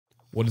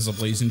What is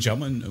up, ladies and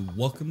gentlemen, and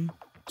welcome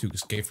to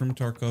Escape from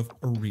Tarkov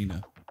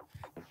Arena.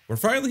 We're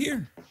finally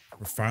here.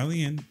 We're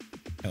finally in.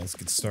 Now let's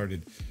get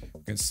started.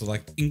 We're gonna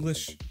select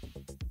English,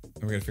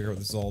 and we're gonna figure out what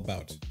this is all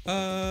about.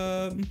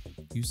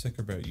 You suck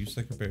or bear, you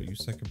suck or bear, you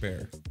suck or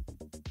bear.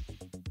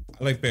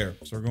 I like bear,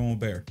 so we're going with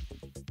bear.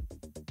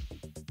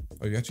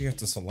 Oh, you actually have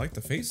to select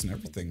the face and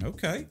everything.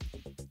 Okay.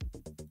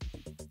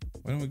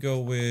 Why don't we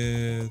go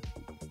with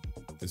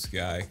this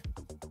guy?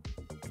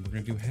 And we're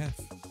gonna do half.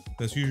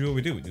 That's usually what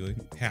we do. We do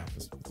like half.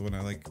 That's the one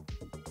I like.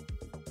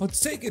 Oh,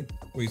 it's taken.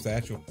 Wait, is the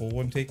actual full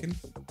one taken?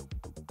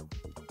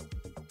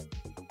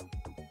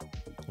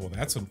 Well,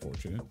 that's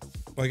unfortunate.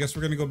 Well, I guess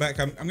we're gonna go back.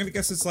 I'm gonna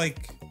guess it's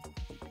like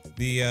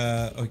the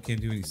oh, you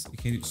can't do any. You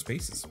can't do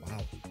spaces.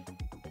 Wow.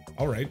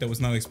 All right, that was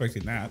not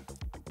expecting that.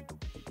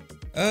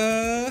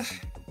 Well,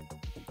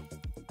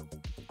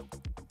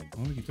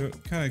 we can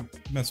kind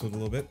of mess with it a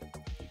little bit.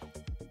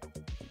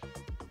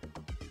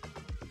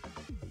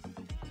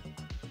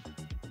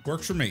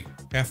 Works for me.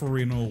 Half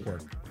arena will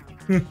work.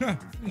 I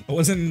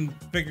wasn't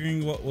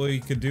figuring what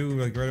we could do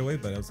like right away,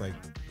 but I was like,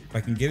 if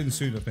I can get in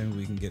soon enough, maybe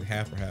we can get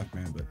half or half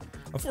man. But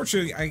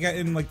unfortunately, I got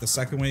in like the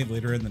second wave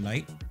later in the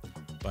night,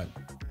 but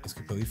it's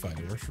completely fine.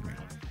 It works for me.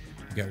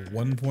 We got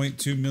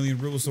 1.2 million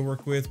rubles to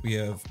work with. We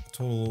have a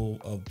total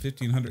of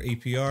 1,500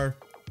 APR,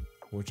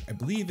 which I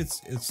believe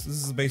this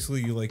is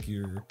basically like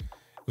it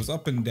goes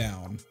up and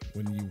down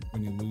when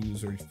you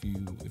lose or if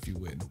you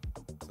win.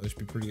 So it should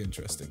be pretty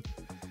interesting.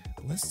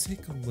 Let's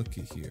take a look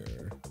at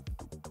here.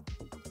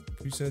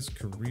 Who says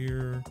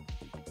career?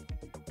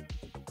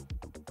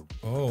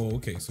 Oh,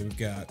 okay. So we've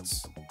got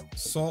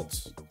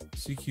Assault,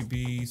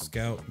 CQB,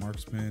 Scout,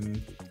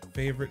 Marksman,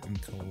 Favorite,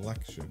 and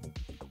Collection.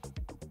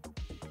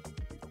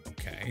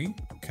 Okay,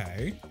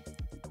 okay.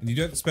 And you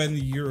do have to spend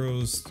the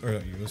euros, or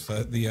not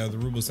euros, the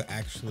rubles to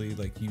actually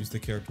like use the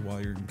character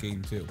while you're in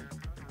game too.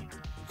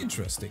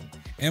 Interesting.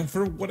 And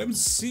for what I'm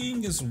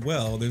seeing as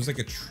well, there's like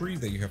a tree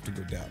that you have to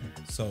go down.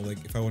 So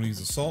like if I want to use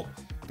Assault,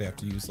 they have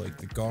to use like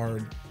the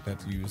guard, they have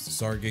to use the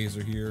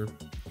Stargazer here,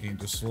 and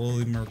just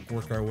slowly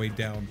work our way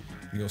down.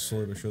 And you'll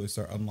slowly but surely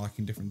start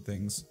unlocking different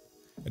things.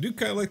 I do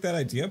kind of like that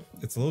idea.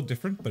 It's a little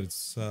different, but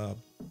it's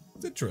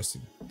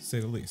interesting, to say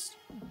the least.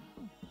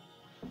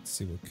 Let's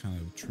see what kind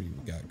of tree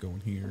we got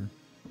going here.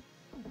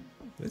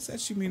 This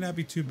actually may not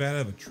be too bad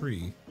of a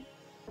tree.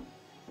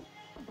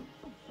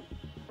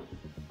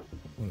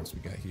 What else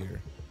we got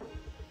here?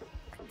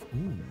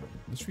 Ooh,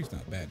 this tree's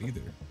not bad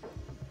either.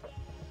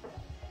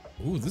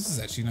 Ooh, this is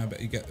actually not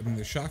bad. You got, I mean,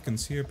 there's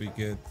shotguns here, but you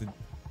get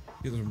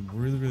some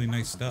really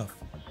nice stuff.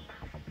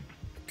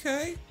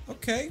 Okay,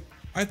 okay.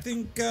 I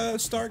think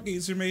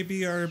Stargazer may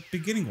be our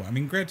beginning one. I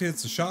mean, granted,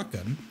 it's a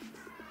shotgun.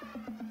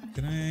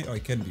 Can I? Oh, I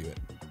can view it.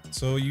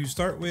 So you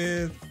start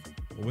with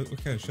what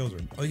kind of shells are?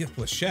 Oh, you get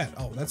flechette.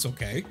 Oh, that's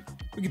okay.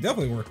 We can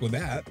definitely work with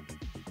that.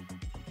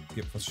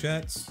 Get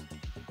flechettes.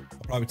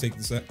 I'll probably take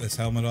this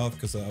helmet off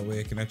because that way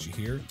I can actually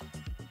hear.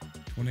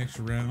 20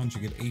 extra rounds.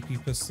 You get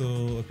AP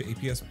pistol,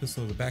 APS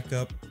pistol as a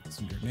backup.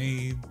 Some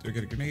grenade. Or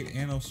get a grenade,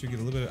 and also you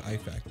get a little bit of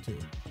IFAC too.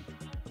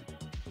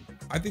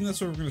 I think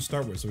that's what we're going to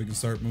start with, so we can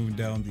start moving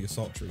down the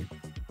assault tree.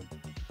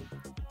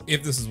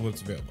 If this is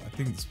what's available. I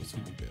think this is what's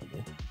going to be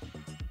available.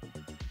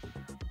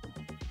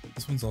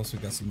 This one's also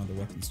got some other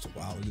weapons too.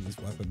 Wow, look at these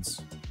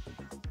weapons.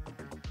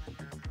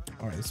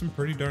 Alright, there's some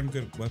pretty darn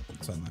good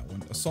weapons on that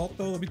one. Assault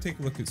though, let me take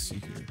a look and see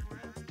here.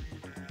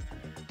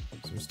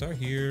 So we start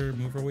here,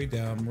 move our way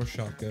down, more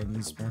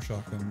shotguns, more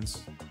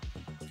shotguns.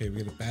 Okay, we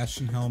get a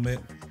Bastion helmet.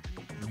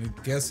 I'm going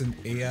to guess an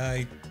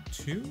AI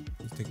 2?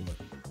 Let's take a look.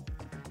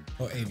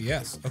 Oh,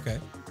 ABS, okay.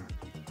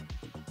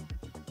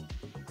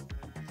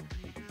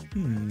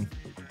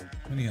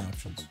 Many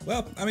options.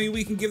 Well, I mean,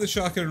 we can give the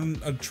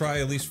shotgun a try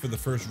at least for the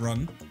first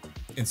run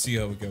and see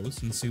how it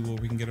goes and see where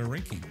we can get our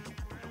ranking.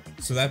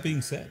 So that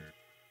being said,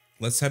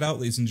 let's head out,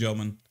 ladies and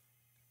gentlemen,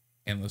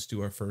 and let's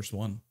do our first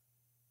one.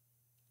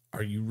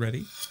 Are you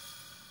ready?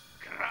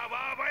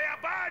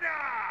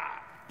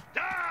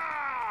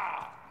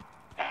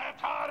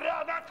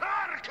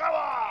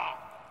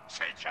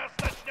 Сейчас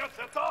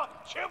начнется то,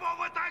 чего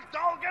вы так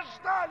долго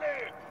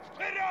ждали!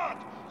 Вперед!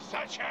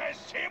 За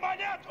честь и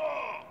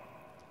монету!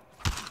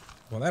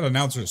 Well, that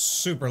announcer is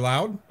super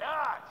loud. 5,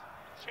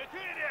 4, 3,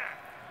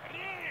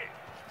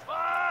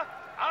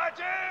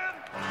 2,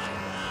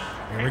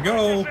 1. Here we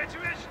go.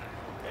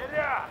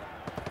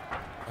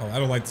 Oh, I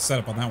don't like the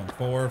setup on that one.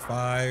 4,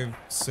 5,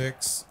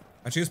 6.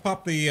 Actually, let's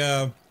pop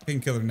the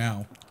painkiller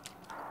now.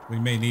 We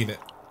may need it.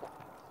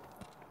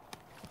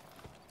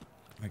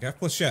 I got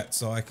flechette,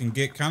 so I can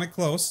get kind of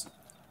close.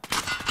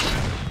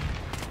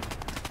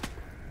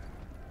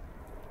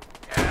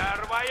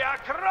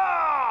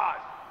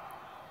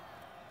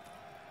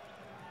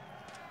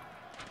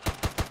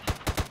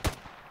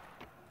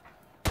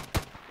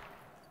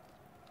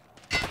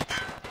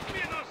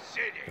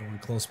 Going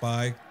close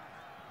by.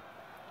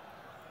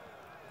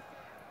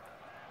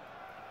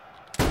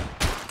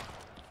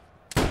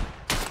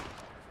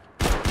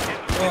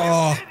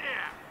 Oh.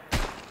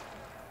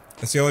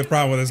 That's the only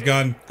problem with this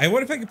gun. I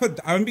wonder if I could put,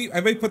 I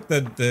might put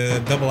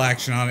the double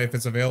action on it if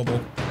it's available.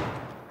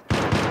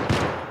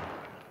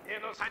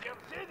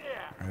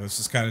 Alright, let's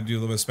just kind of do a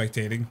little bit of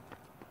spectating.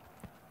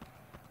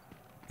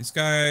 These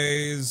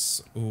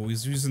guys... Oh,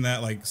 he's using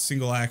that, like,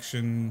 single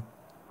action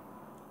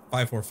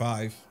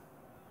 545.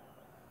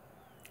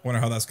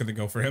 Wonder how that's gonna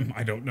go for him.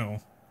 I don't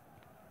know.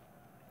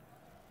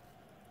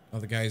 Oh,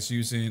 the guy's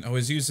using... Oh,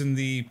 he's using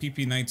the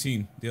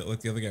PP-19.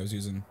 Like the other guy was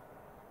using.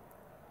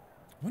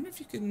 I wonder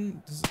if you can...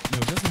 No,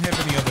 it doesn't have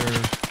any other...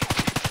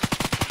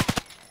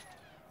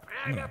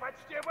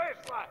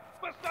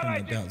 Turn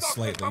it down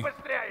slightly.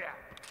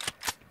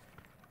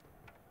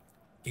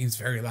 Game's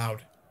very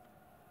loud.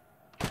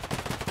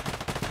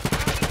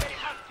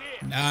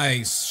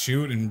 Nice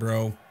shooting,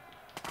 bro.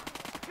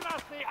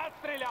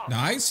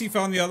 Nice, he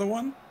found the other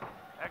one.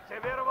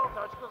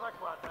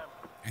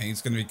 And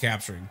he's gonna be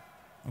capturing.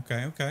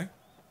 Okay, okay.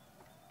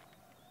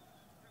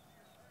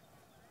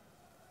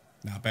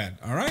 Not bad.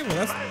 Alright,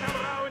 well that's...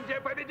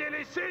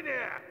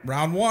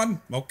 Round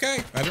one.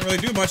 Okay. I didn't really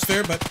do much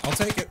there, but I'll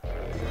take it.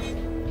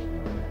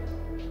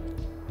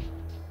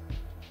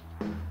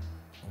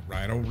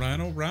 Alright, alright,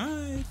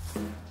 alright.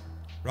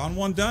 Round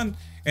one done.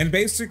 And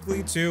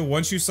basically, too,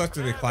 once you select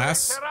the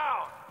class,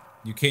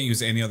 you can't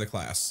use any other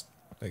class.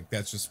 Like,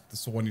 that's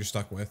the one you're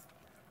stuck with.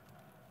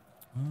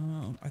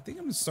 I think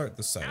I'm gonna start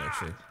this side,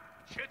 actually.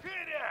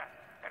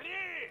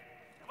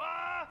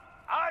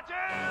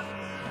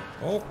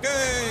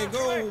 Okay,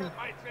 go!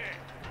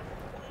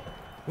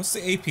 What's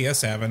the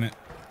APS have in it?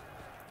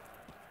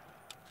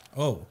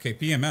 Oh, okay,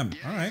 PMM.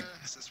 All right.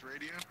 Is this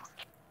radio?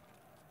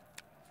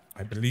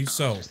 I believe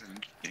so. Just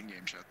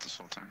in-game chat this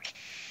whole time.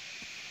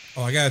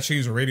 Oh, I gotta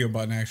change the radio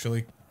button,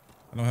 actually.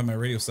 I don't have my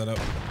radio set up.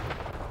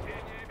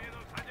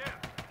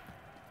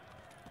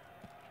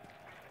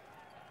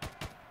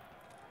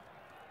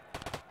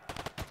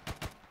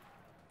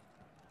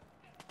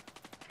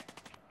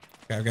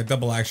 Okay, I've got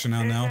double action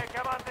on now.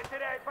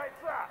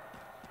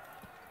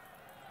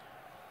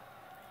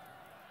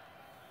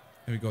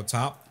 Here we go,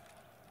 top.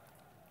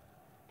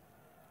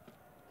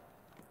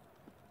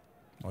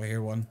 Oh, I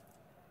hear one.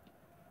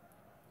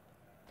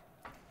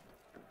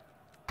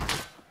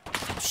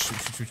 Shoot,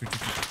 shoot, shoot, shoot,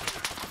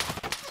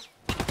 shoot.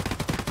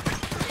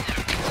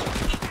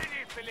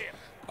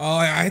 Oh,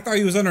 I thought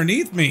he was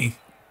underneath me.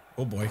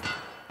 Oh boy.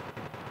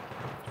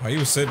 Oh, he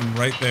was sitting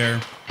right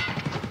there.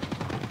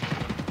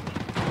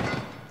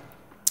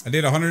 I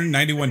did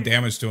 191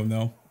 damage to him,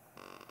 though.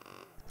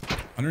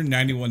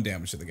 191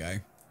 damage to the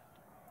guy.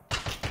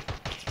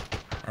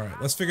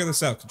 Alright, let's figure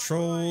this out.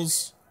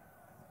 Controls.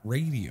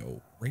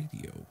 Radio.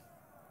 Radio.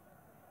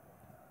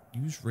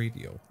 Use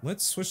radio.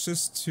 Let's switch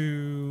this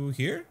to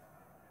here.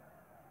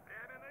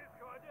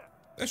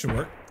 That should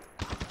work.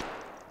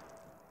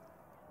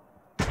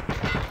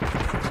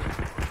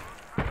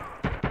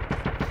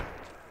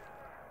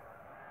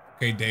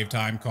 Okay, Dave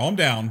time. Calm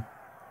down.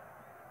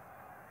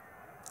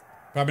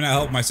 Probably not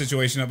help my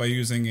situation up by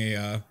using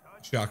a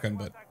shotgun,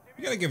 but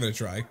you gotta give it a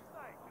try.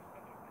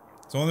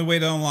 It's the only way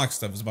to unlock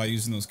stuff is by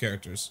using those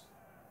characters.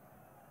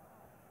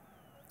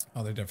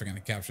 Oh, they're definitely gonna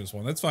capture this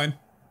one. That's fine.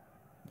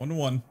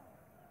 1-1.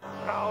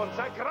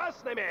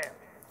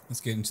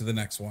 Let's get into the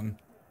next one.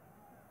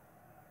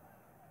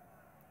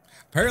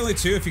 Apparently,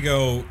 too, if you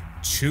go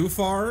too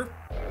far,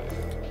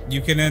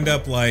 you can end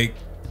up, like,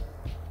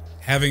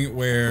 having it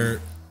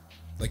where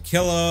the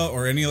killer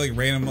or any, like,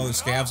 random other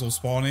scavs will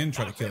spawn in and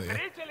try to kill you.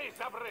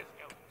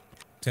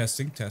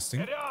 Testing, testing.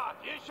 Go,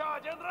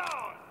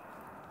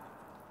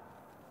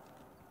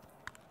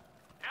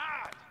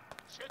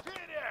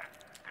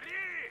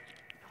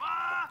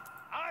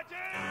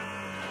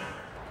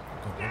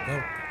 go,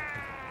 go.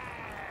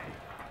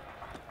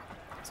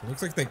 So it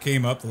looks like they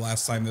came up the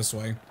last time this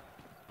way.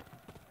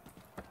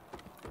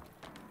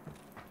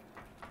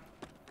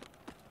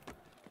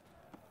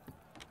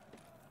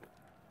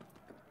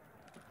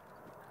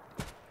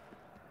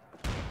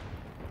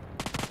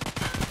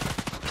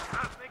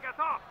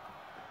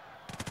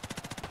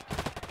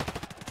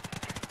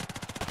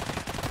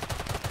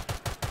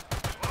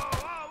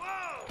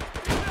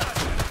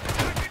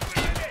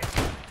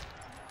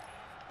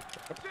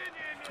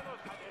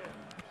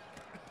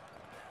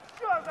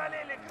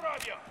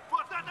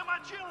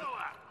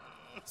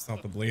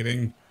 Stop the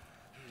bleeding.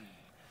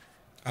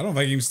 I don't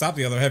think you can stop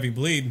the other heavy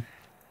bleed.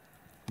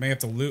 May have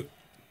to loot.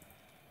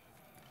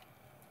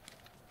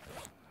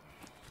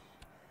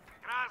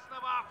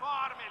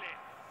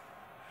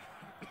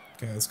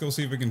 Okay, let's go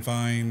see if we can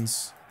find...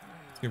 Let's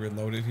get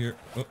reloaded here.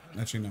 Oh,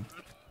 actually no.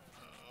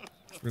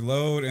 Let's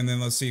reload and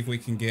then let's see if we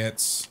can get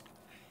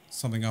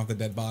something off the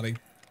dead body.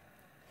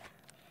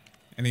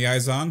 Any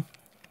eyes on?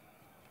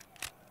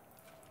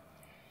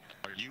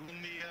 Are you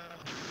in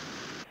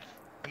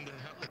the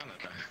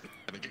helicopter?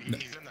 I think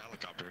he's in the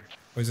helicopter.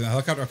 Oh, he's in the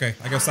helicopter? Okay,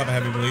 I gotta stop a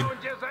heavy bleed.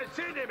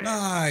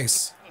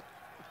 Nice!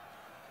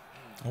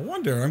 I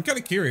wonder, I'm kind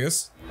of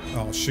curious.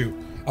 Oh, shoot.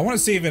 I want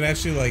to see if it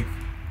actually, like,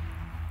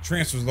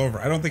 transfers over.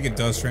 I don't think it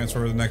does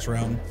transfer to the next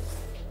round.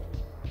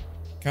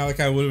 Kind of like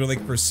I would have,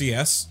 like, for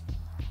CS.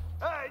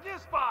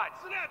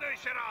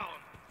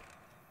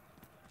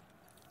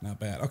 Not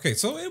bad. Okay,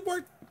 so it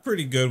worked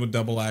pretty good with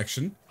double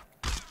action.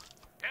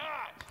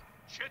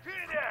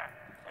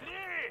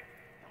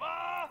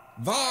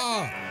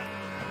 Va!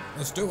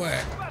 Let's do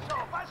it.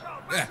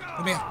 Yeah,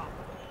 let me out.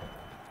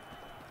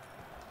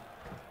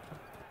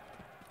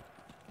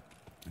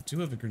 I do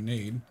have a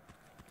grenade.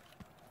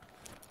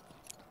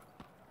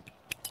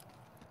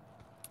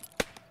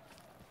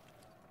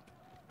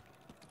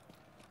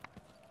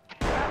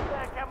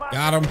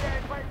 Got him.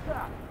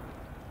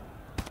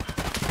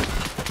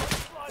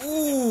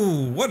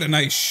 Ooh, what a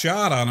nice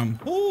shot on him.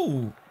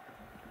 Ooh.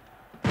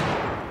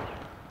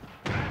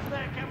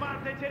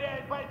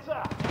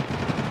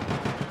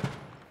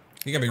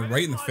 He got me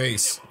right in the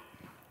face.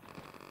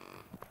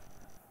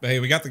 But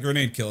hey, we got the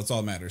grenade kill. It's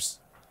all that matters.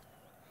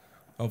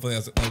 Hopefully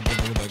that'll give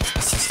a little bit of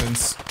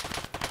assistance.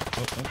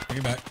 Oh, bring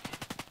it back.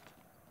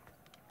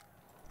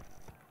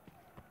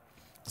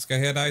 This guy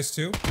had eyes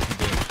too? He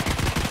did.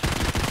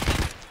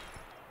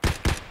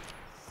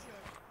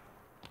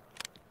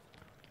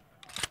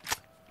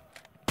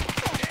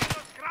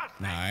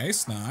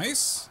 Nice,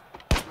 nice.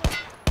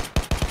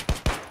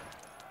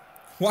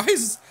 Why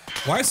is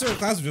there a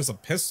class with just a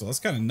pistol? That's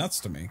kind of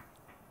nuts to me.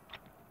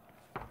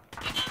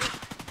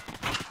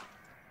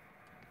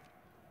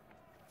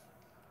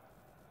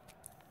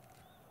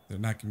 They're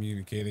not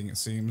communicating, it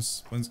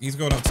seems. He's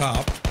going up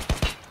top.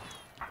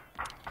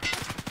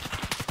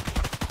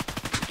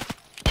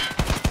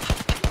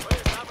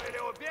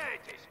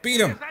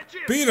 Beat him!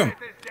 Beat him!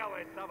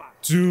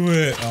 Do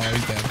it! Oh,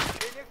 he's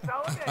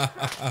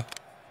dead.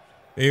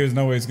 There's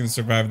no way he's gonna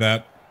survive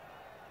that.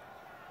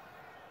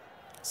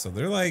 So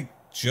they're like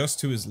just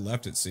to his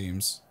left, it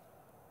seems.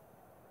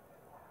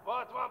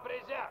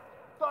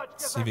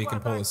 Let's see if he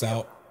can pull this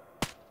out.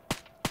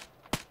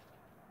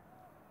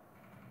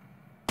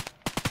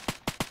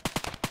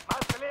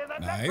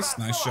 Nice,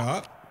 nice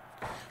shot.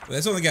 But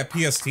that's only got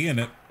PST in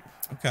it.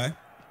 Okay.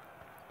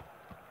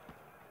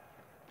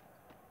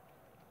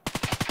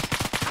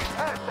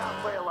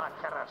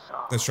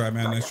 Nice try,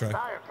 man. Nice try.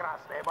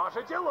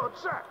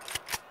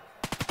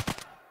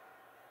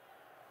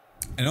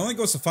 And it only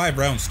goes to 5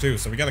 rounds too,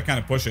 so we gotta kind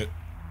of push it.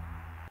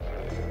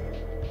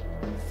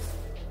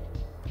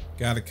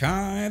 Gotta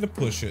kind of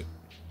push it.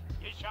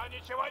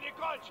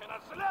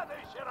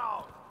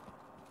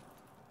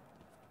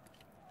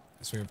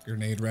 So we have a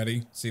grenade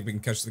ready. See if we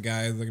can catch the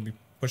guy they're gonna be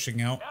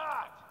pushing out.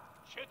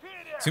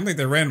 Seems like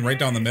they ran right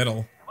down the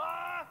middle.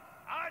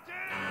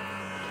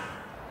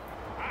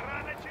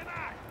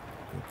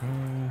 Go.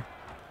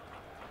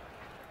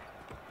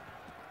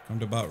 Come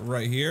to about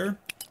right here.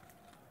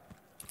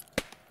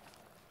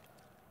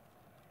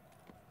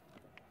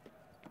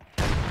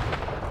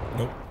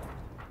 Nope.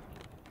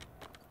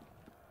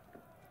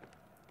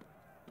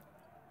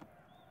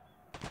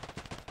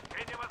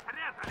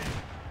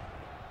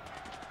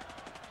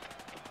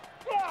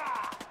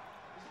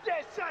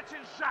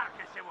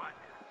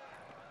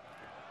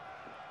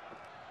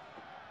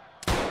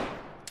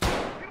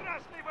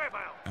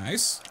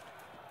 Nice.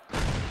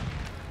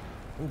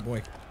 Oh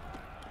boy.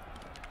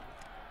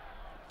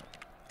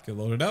 Get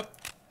loaded up.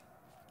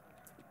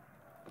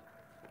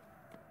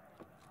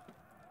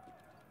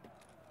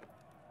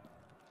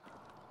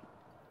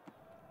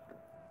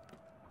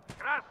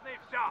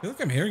 I feel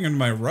like I'm hearing him to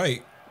my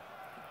right.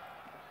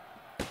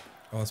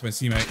 Oh, that's my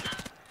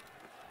teammate.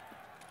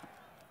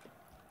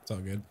 It's all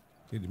good.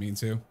 Didn't mean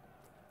to.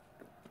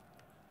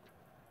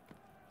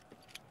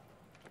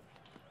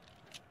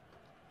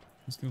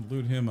 Just gonna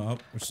loot him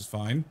up, which is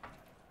fine.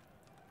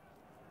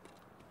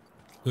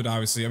 Loot,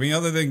 obviously. I mean,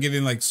 other than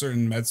getting like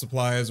certain med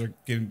supplies or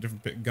getting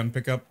different gun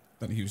pickup,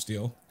 not a huge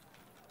deal.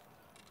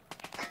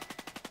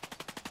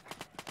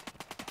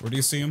 Where do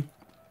you see him?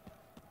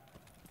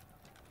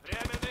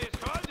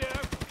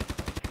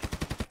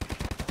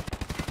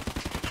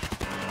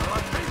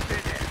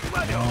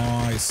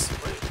 Nice.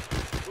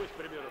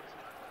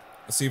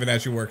 Let's see if it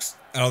actually works.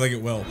 I don't think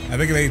it will.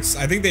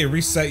 I think they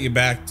reset you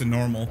back to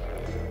normal.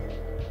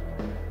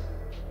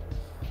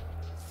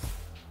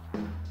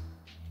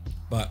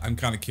 But I'm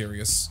kind of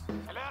curious.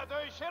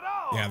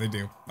 Yeah, they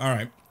do. All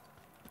right.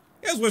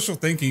 Yeah, it's wishful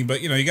thinking,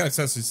 but you know, you gotta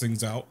test these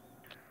things out.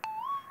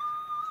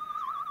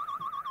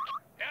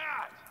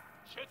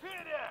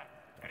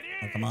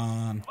 Oh, come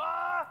on.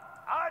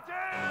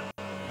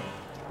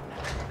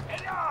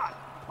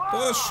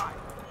 Push.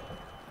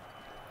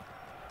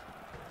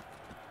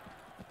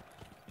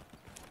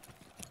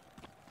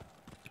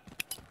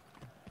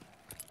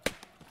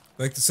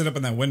 I like to sit up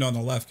in that window on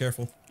the left.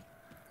 Careful.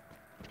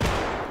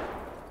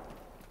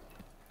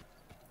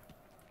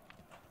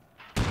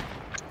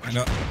 I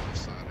know.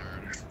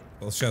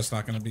 Well, shot's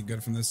not going to be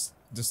good from this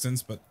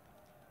distance, but.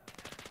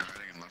 Oh,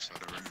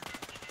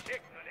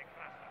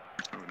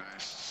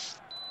 nice.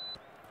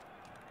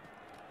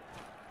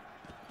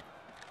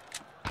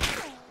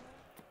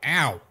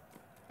 Ow!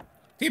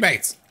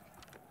 Teammates!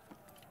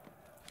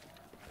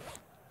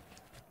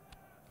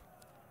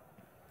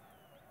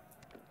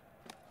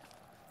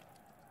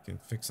 Okay,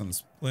 fix on the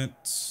splint.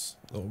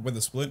 Oh, with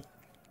the splint.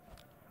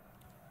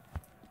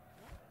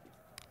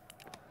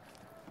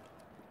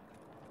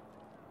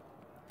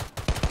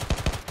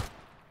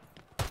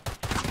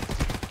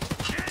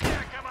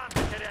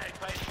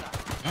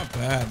 Not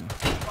bad.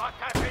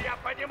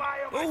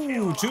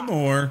 Ooh, 2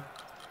 more.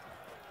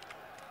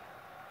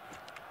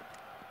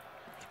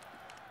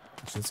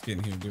 Let's get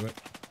in here and do it.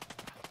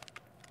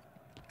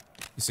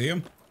 You see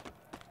him?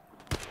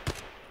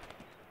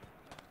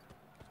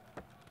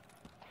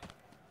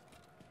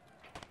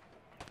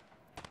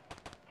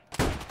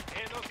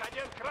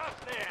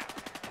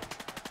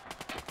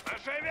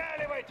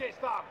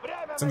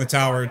 It's in the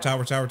tower,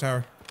 tower.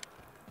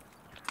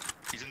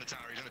 He's in the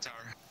tower, he's in the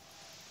tower.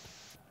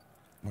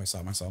 Oh, I saw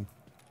him.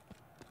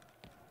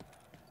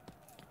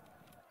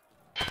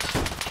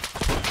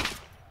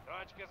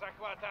 Точка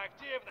захвата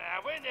активная,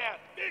 а вы нет.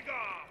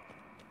 Бегом!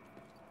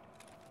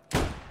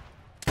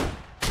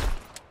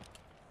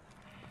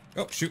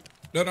 Oh, shoot.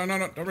 No,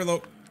 don't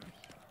reload.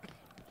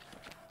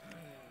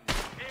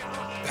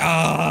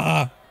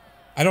 Ah!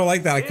 I don't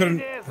like that. I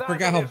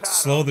forgot how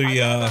slow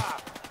the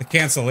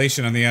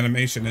cancellation on the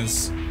animation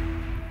is.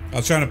 I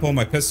was trying to pull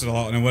my pistol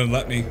out and it wouldn't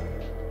let me.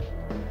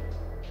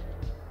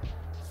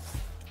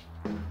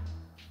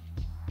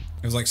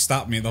 It was like,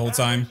 stop me the whole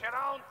time.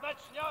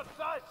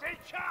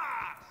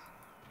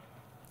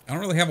 I don't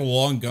really have a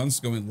long gun,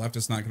 so going left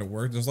is not going to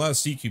work. There's a lot of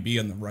CQB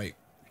on the right.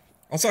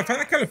 Also, I find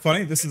that kind of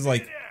funny. This is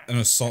like an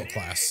assault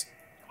class.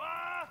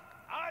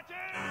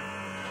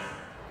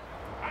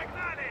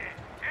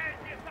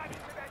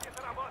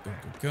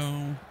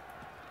 Go.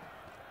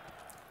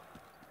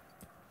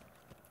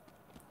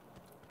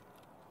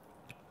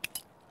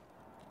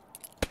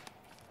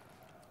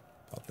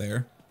 Out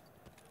there.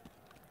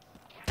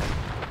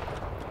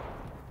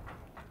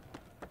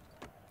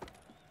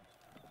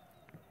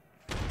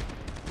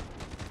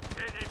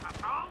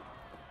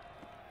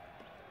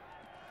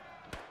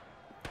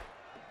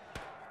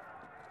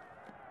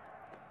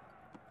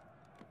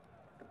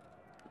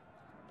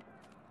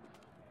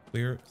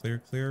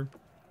 Clear.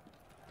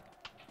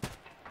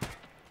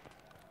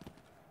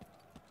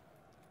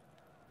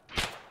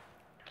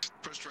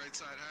 Pushed right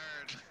side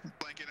hard.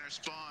 Blanking our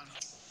spawn.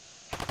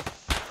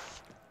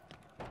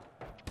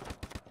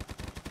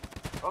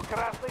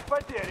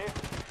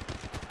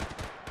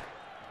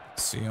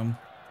 See him.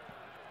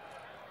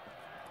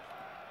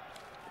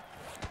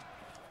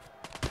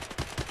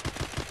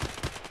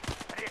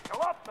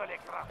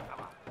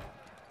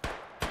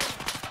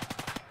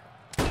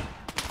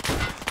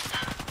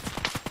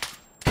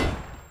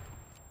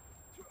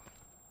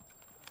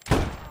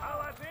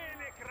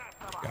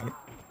 Got it.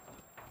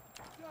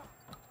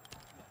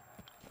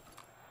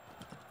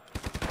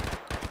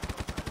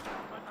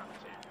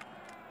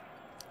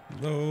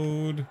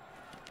 Load.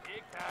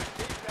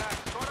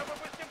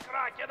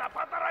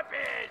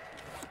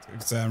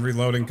 I'm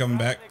reloading, coming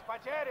back.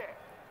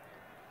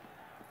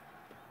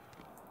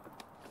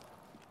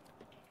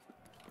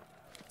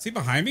 Is he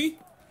behind me?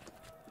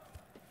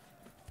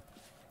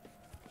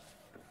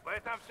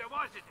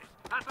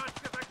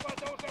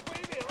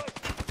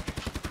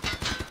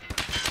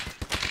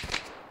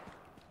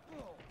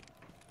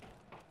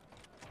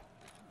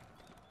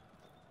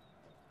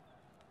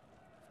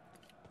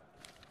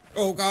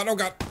 Oh god, oh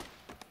god.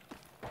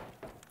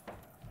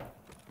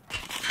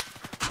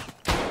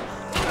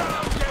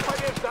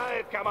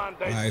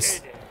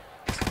 Nice.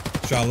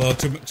 Shot a little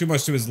too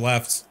much to his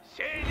left.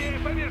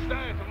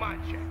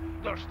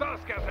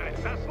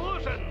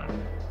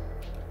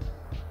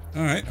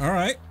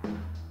 Alright.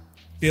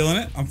 Feeling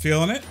it. I'm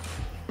feeling it.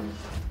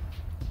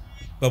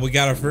 But we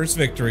got our first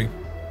victory.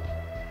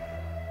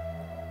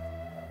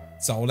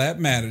 That's all that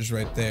matters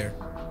right there.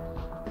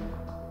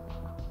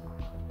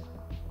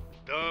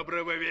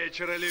 Доброго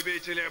вечера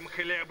любителям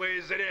хлеба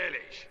и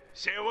зрелищ.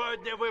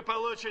 Сегодня вы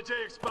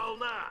получите их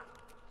сполна.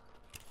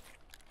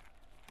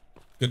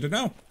 Good to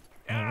know.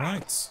 All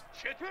right.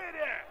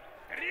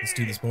 Let's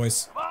do this,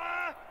 boys.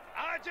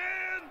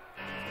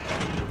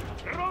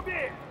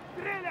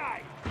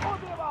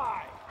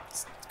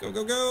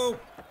 Let's go.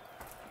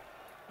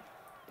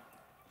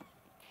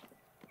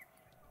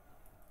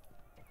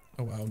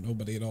 Oh wow,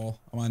 nobody at all.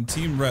 I'm on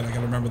Team Red. I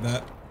gotta remember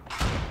that.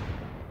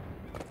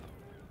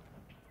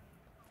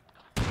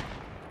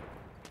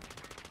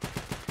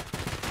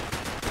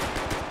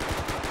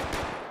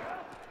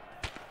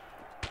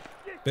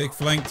 Big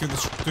flank through the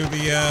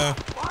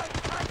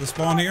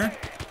spawn here.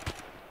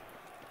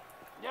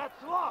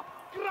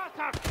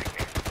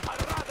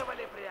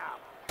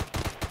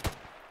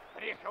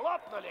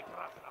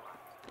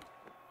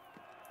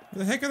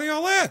 Where the heck are they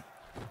all at?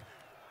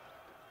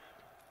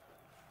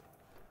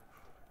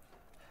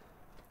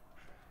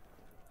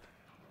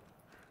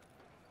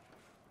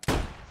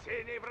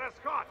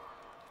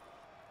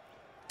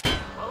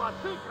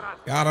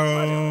 Got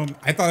him.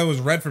 I thought it was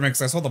red for me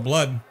because I saw the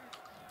blood.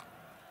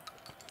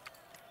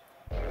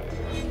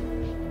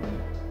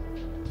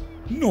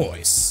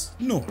 Nice.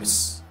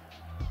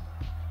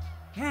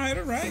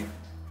 Alright.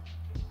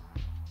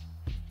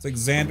 It's like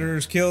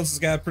Xander's kills has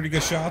got pretty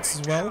good shots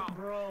as well.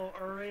 Bro,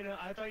 Arena,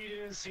 I thought you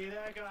didn't see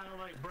that guy. I'm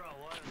like, bro,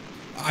 what?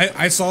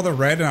 I saw the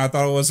red and I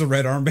thought it was a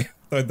red armband.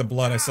 The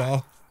blood I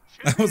saw.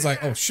 I was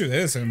like, oh shoot, it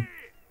is him.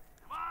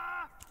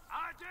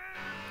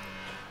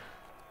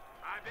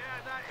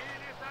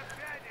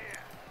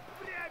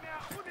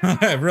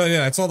 I really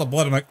did. I saw the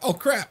blood. I'm like, oh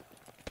crap.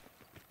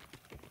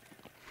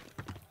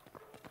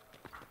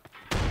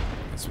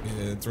 Let's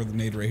throw the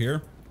nade right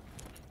here.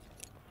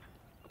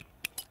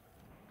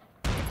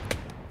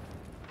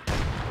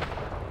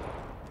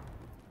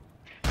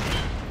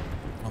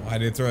 Oh, I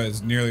didn't throw it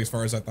as nearly as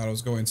far as I thought I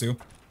was going to.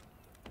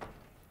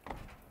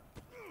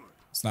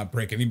 Let's not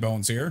break any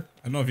bones here.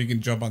 I don't know if you can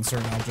jump on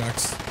certain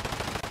objects.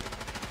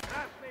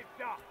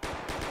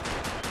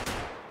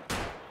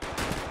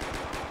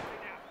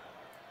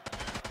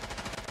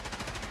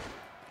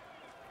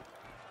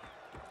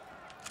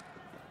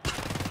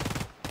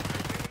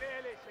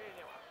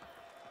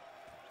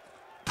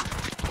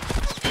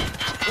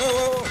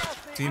 Whoa,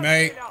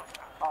 teammate.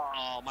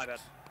 Oh, my bad.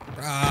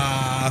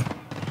 Ah.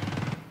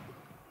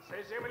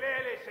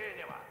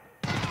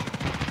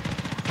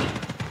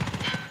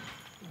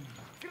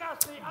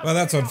 Well,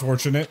 that's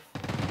unfortunate.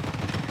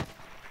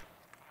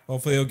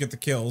 Hopefully he'll get the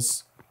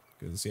kills.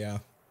 Because, yeah.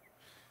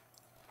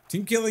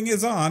 Team killing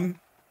is on.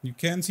 You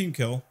can team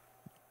kill.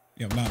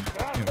 You know, not,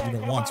 you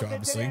don't want to,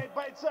 obviously.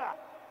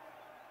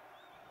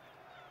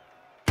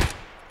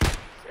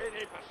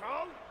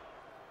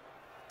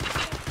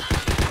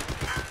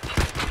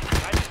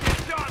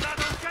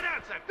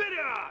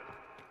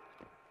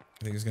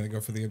 I think he's gonna go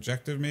for the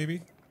objective,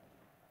 maybe.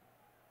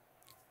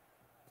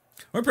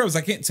 My problem is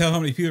I can't tell how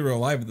many people are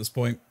alive at this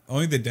point.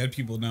 Only the dead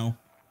people know.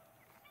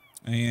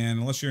 And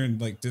unless you're in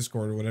like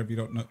Discord or whatever, you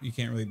don't know. You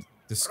can't really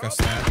discuss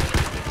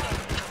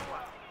that.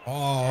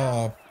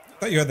 Oh, I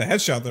thought you had the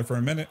headshot there for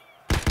a minute.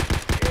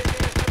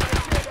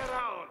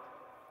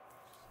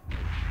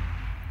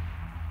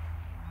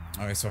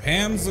 All right, so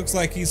Hams looks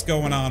like he's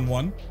going on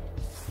one.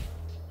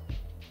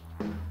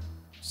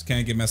 Just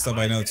can't get messed up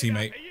by another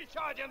teammate.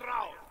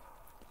 All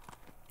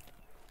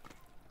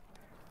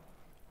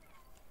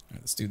right,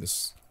 let's do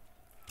this.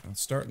 I'm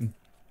starting.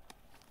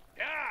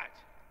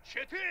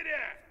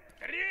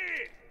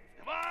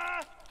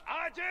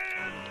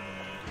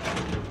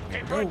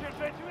 Go.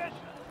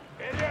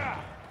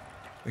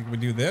 Think we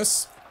do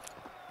this?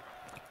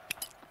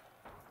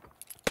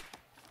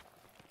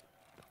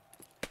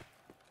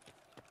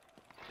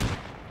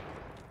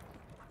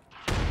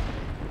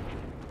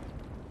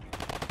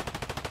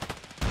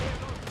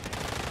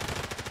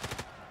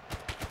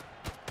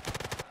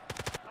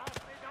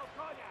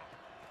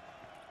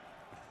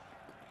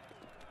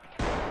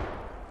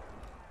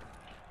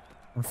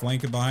 We're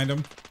flanking behind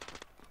him.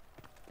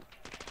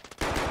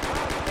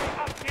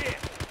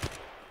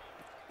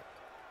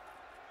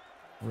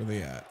 Where are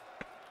they at?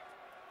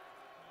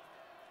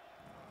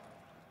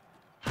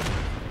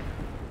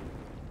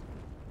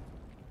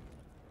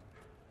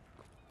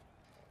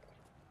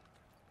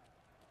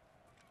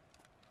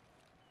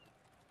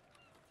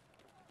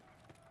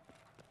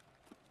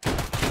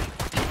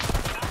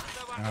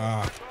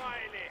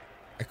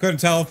 I couldn't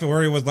tell if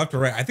where he was left or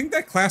right. I think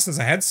that class has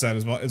a headset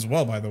as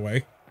well, by the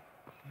way.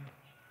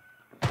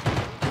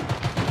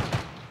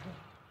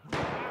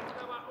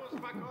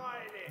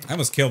 I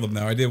almost killed him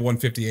though. I did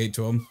 158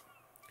 to him.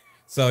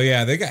 So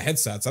yeah, they got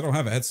headsets. I don't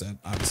have a headset,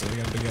 obviously.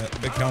 They got a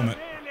big helmet.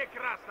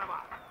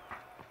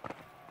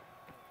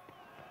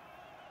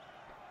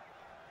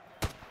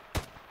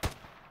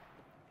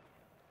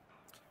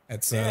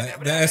 It's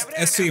the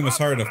S team was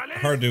hard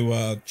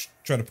to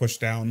try to push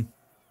down.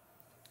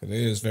 It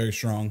is very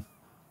strong.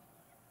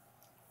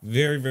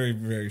 Very, very,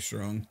 very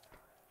strong.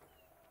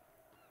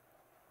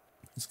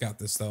 He's got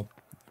this though.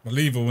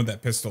 Believe him with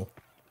that pistol.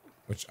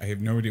 Which I have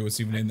no idea what's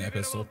even in that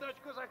pistol.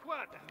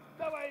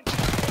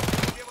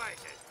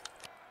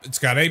 It's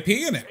got AP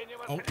in it.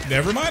 Oh,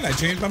 never mind. I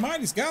changed my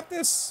mind. He's got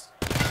this.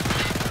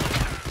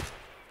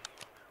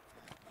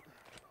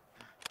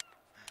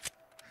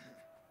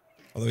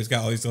 Although he's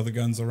got all these other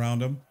guns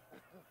around him.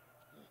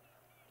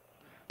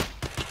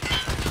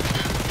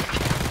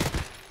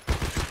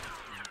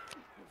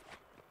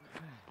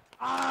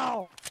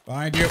 Ow!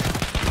 Behind you.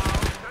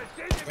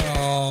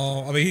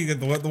 Oh, I mean, he got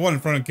the one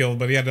in front of killed,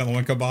 but he had another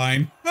one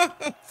combined.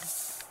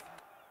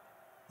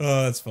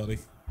 Oh, that's funny.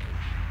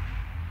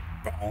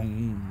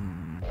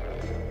 Boom.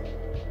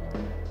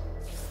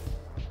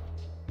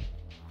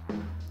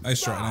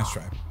 Nice try, nice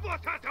try.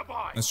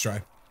 Let's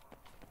try.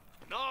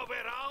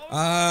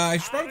 I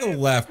should probably go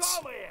left.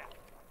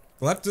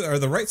 The left or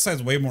the right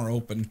side's way more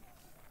open.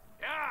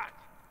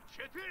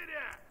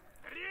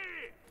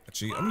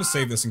 Actually, I'm gonna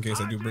save this in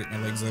case I do break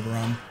my legs later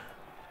on.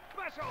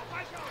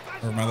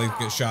 Or my legs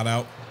get shot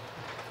out.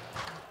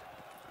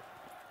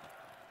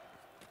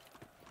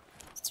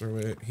 Let's throw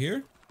it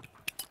here.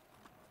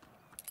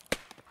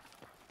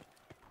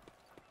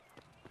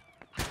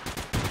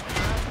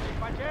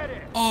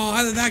 Oh,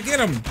 how did that get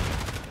him?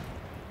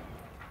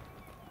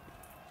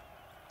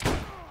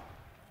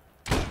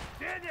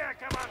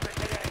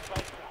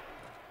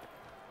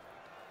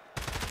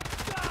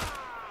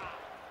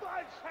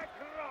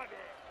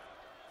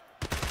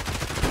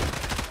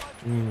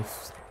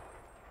 Oof.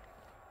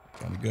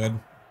 Kinda good.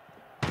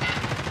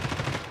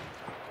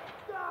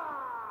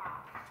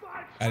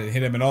 I didn't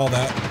hit him at all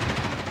that.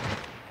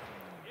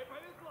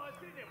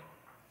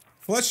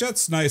 Flesh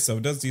shot's nice though,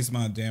 it does decent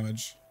amount of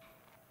damage.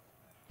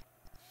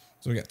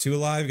 So we got 2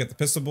 alive, we got the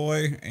pistol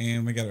boy,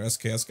 and we got our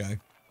SKS guy.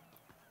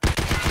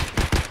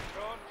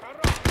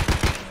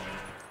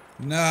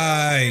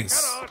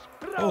 Nice.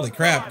 Holy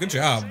crap, good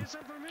job.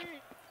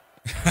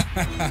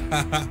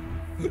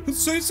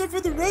 Say something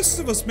for the rest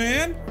of us,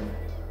 man.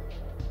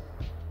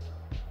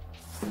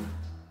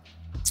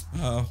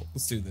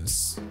 Let's do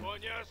this.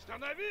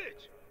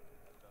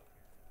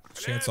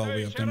 Chance all the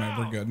way up there, man.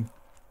 We're good.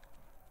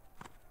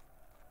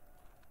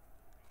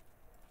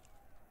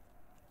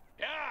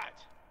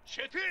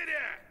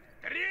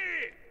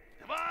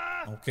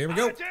 Okay, we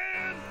go.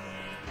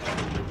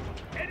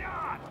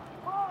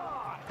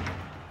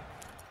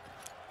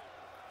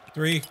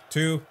 Three,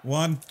 two,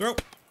 one, throw.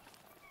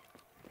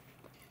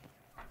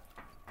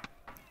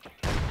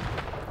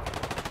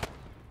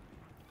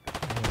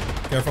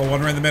 Careful,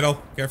 one right in the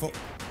middle. Careful.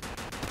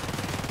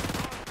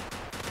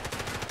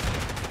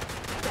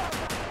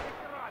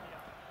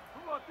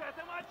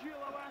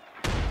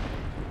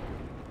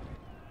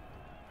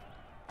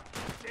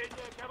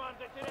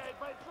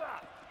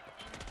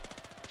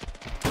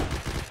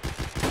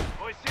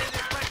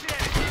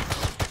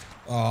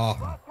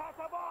 Oh.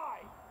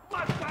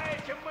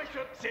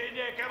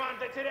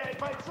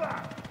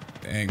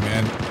 Dang,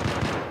 man.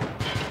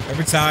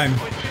 Every time.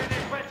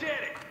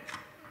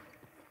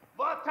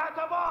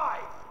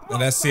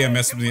 That SCM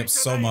messes me up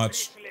so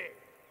much.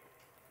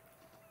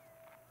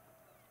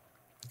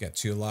 Got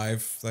 2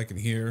 alive that I can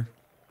hear.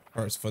 As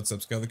far as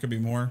footsteps go, there could be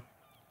more.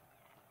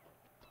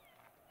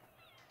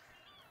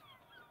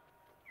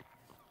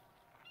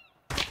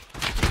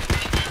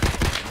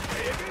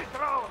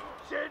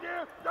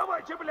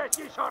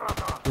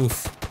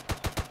 Oof.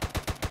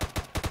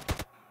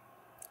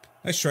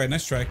 Nice try,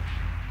 nice try.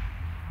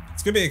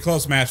 It's gonna be a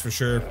close match for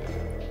sure.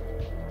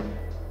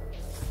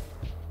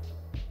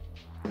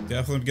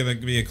 Definitely gonna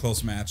be a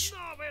close match.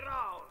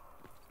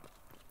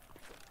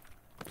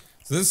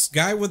 So this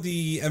guy with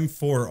the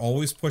M4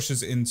 always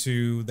pushes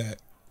into that.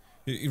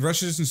 He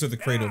rushes into the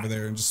crate over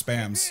there and just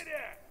spams.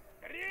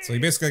 So you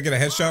basically gotta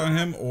get a headshot on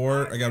him,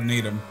 or I gotta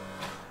nade him.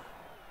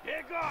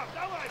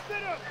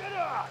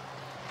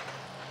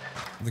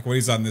 Like when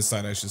he's on this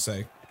side, I should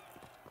say.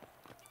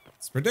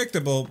 It's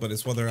predictable, but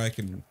it's whether I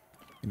can,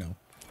 you know,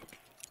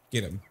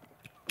 get him.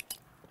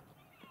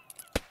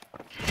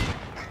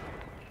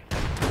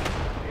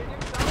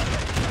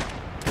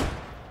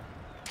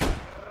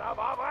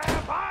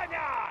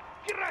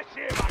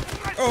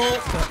 Oh!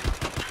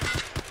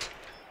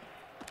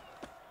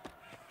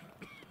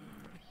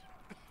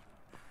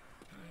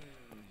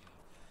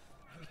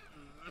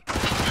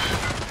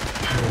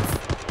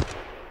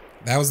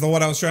 That was the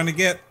one I was trying to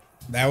get.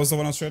 That was the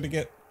one I was trying to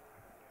get.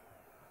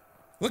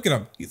 Look at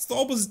him. He's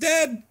almost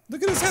dead.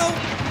 Look at his health.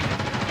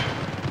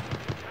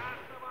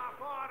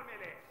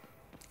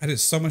 I did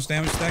so much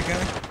damage to that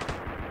guy.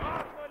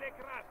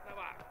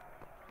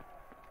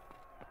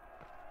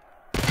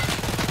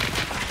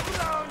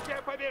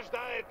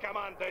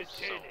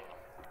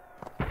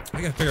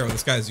 I gotta figure out what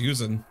this guy's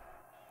using.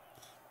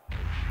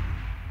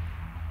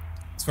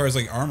 As far as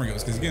like armor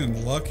goes, because he's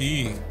getting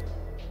lucky.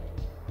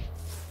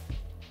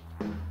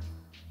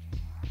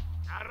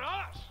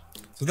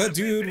 So that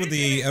dude with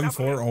the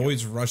M4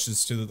 always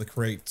rushes to the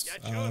crate.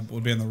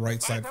 Would be on the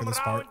right side for this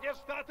part.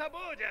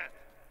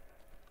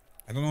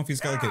 I don't know if he's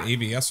got like an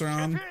AVS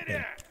around,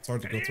 but it's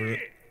hard to go through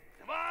it.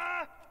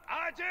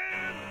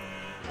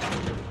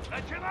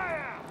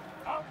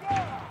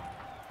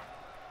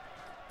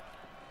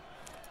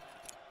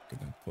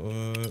 Gonna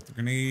put the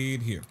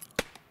grenade here.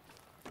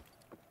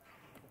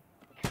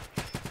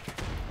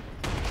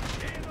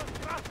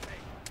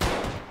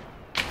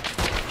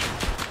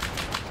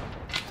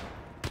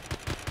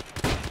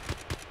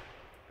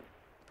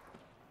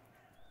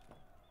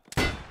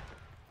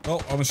 Oh,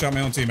 I almost shot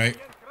my own teammate.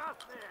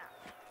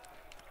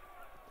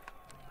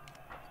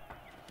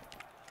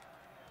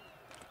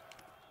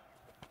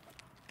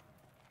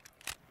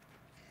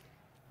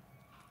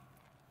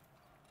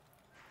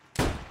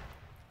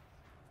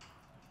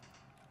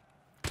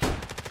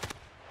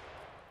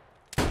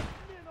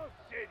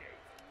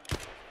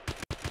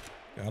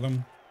 Got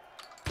him.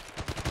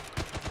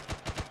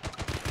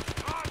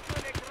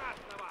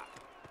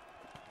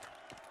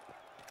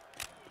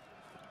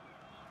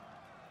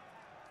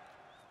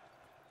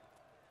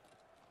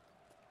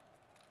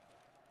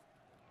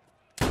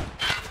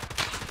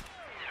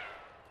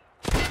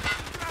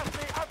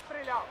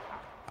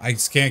 I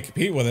just can't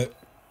compete with it.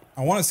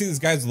 I want to see this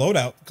guy's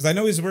loadout because I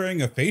know he's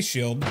wearing a face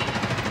shield.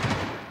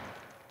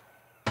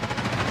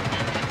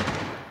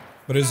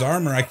 But his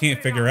armor I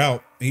can't figure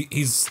out.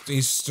 He's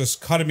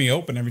just cutting me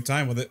open every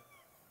time with it.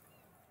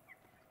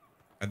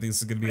 I think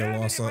this is going to be a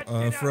loss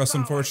for us,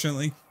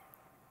 unfortunately.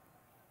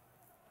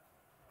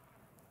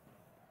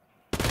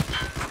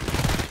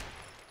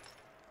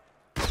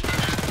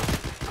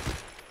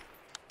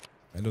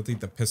 I don't think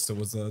the pistol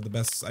was the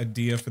best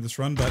idea for this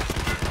run, but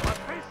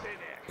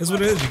is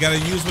what it is. You gotta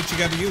use what you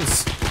gotta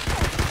use.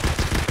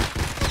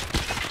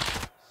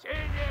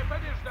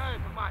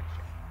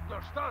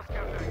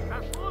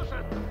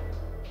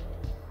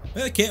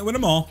 I can't win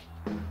them all.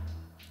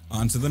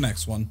 On to the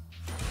next one.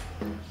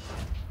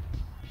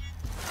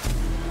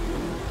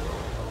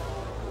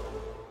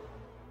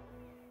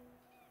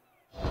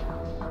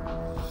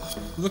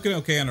 Looking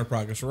okay on our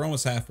progress. We're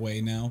almost halfway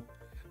now.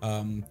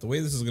 The way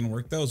this is going to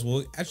work though is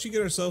we'll actually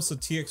get ourselves a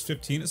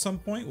TX-15 at some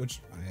point, which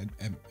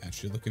I am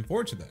actually looking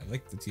forward to that. I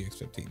like the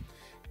TX-15,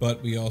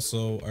 but we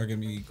also are going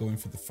to be going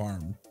for the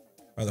farm,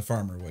 or the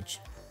farmer, which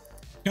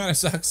kind of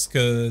sucks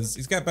because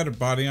he's got better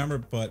body armor,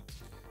 but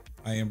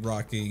I am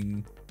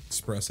rocking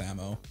express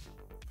ammo,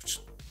 which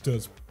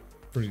does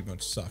pretty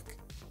much suck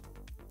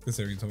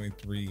considering it's only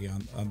 3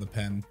 on the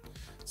pen.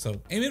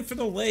 So aim in for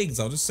the legs.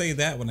 I'll just say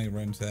that when I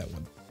run into that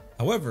one.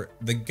 However,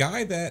 the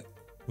guy that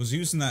was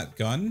using that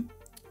gun,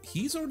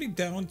 he's already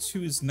down to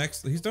his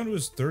next, he's down to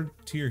his 3rd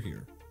tier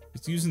here.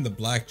 He's using the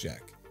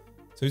blackjack.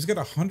 So he's got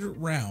 100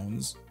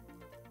 rounds.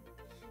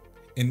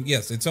 And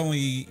yes, it's only,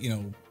 you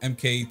know,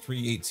 MK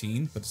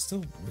 318, but it's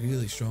still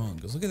really strong.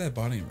 Because look at that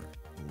body armor.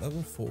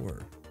 Level 4.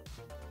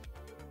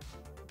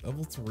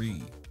 Level 3. I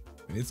mean,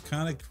 it's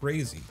kind of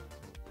crazy.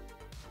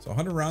 So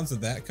 100 rounds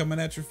of that coming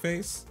at your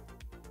face.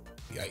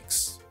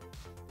 Yikes.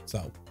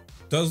 So,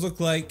 does look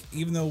like,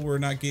 even though we're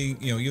not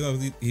getting, you know, even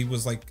though he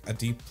was like a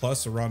D+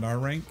 around our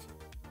rank,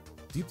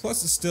 D+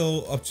 is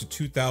still up to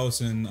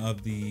 2,000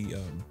 of the,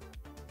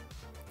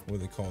 what are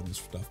they calling this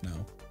stuff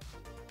now?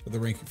 For the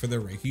rank, for their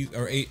rank,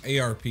 or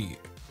ARP.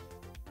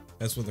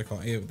 That's what they're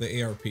calling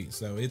the ARP.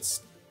 So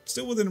it's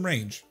still within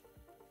range.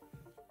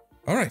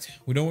 All right,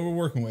 we know what we're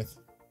working with.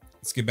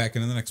 Let's get back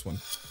into the next one.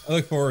 I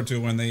look forward to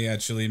when they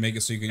actually make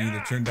it so you can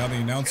either turn down the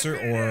announcer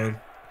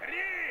or,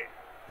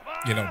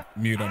 you know,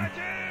 mute him.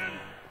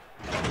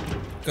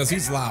 Because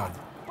he's loud.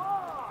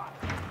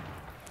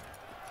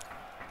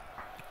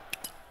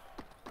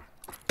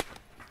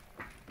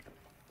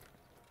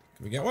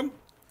 Can we get one?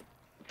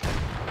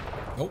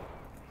 Nope.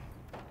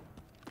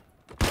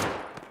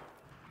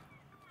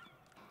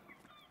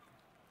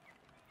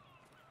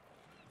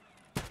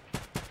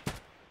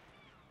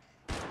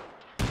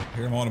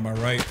 Hear him on to my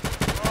right.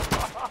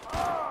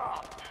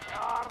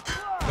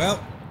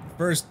 Well,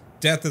 first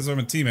death is from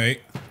a teammate.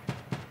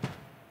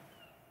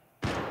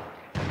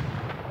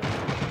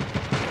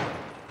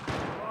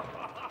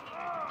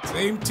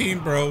 Same team,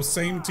 bro.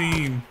 Same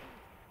team.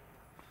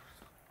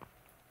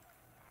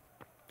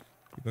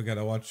 People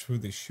gotta watch who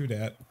they shoot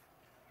at.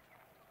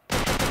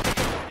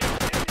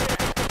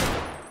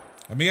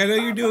 I mean, I know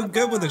you're doing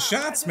good with the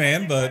shots,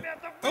 man, but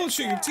don't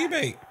shoot your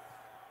teammate.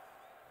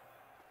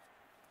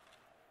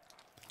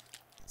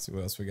 Let's see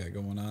what else we got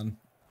going on.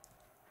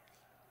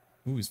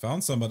 Ooh, he's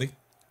found somebody.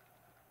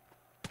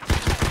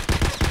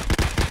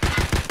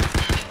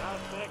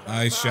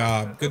 Nice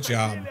job. Good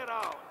job.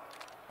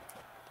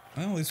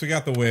 Well, at least we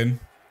got the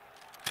win.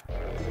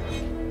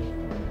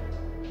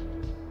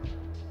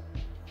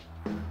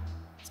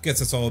 This gets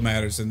us all that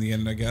matters in the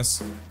end, I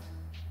guess.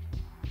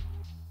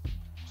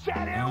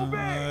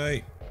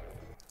 Alright.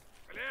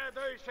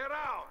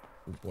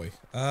 Oh boy.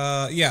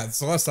 Yeah, it's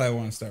the left side I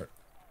want to start.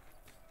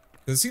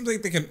 Because it seems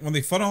like they can, when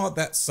they funnel out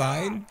that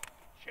side,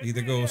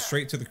 either go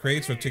straight to the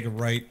crates or take a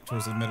right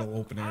towards the middle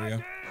open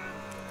area.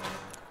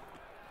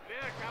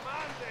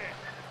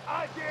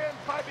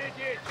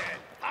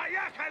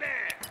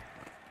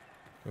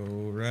 Go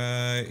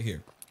right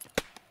here.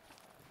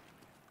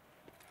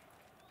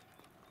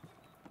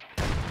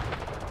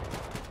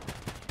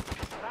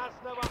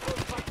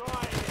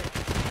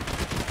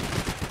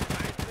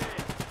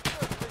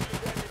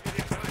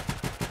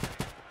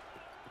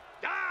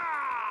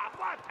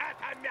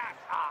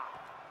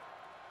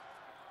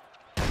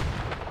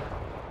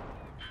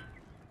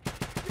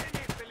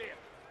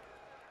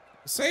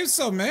 Save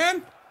some,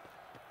 man.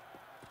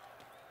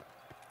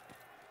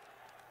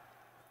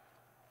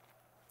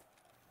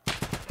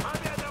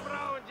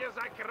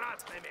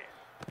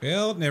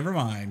 Well, never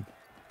mind.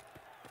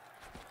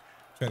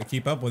 Try to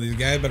keep up with these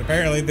guys, but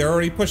apparently they're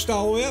already pushed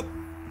all the way up.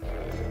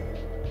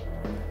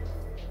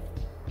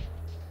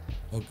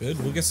 Oh,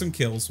 good. We'll get some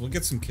kills. We'll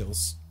get some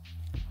kills.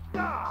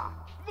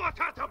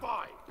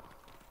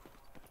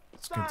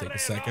 It's gonna take a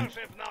second.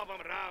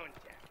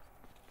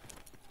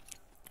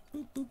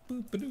 Boop, boop,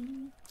 boop,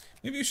 ba-doo.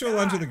 Maybe you should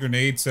launch the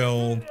grenade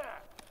cell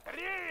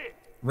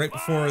right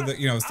before the,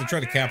 you know, to try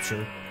to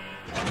capture.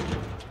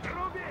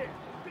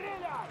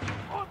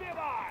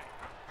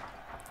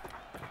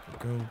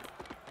 Go.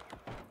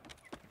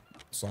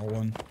 Saw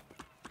one.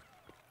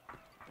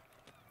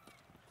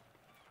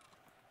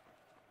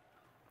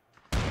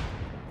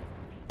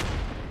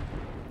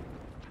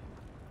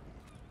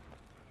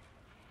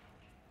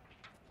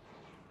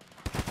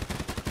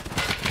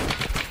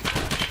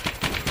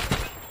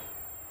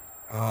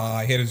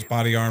 I hit his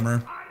body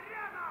armor.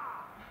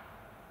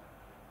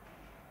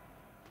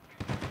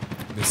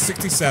 It's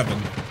 67.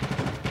 I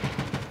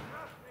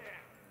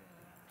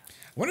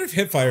wonder if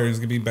hipfire is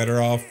gonna be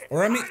better off,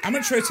 or I mean, I'm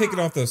gonna try to take it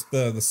off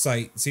the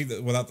sight. See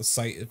that without the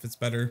sight if it's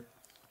better.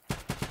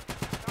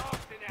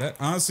 That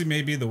honestly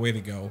may be the way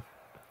to go.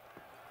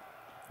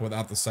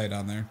 Without the sight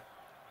on there.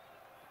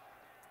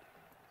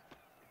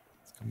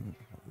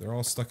 They're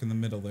all stuck in the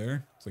middle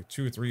there. It's like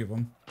 2 or 3 of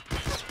them.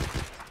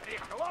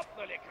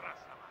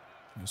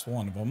 There's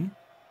one of them.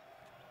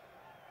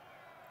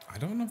 I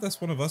don't know if that's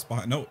one of us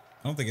behind. No, I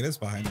don't think it is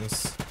behind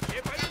us.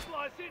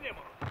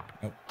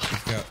 Nope.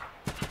 He's got.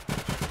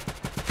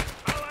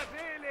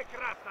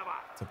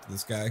 It's up to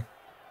this guy.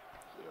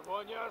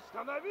 I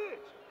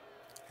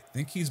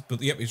think he's.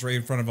 Yep, he's right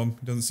in front of him.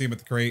 Doesn't see him at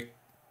the crate.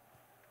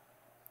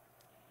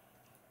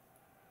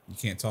 You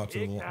can't talk to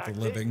the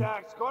living.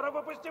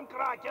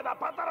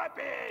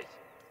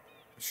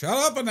 Shut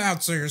up,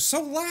 announcer! You're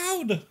so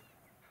loud!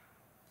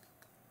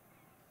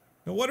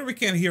 No wonder we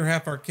can't hear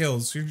half our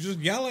kills. You're just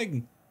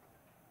yelling.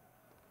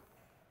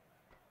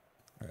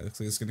 Alright, looks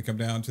like it's gonna come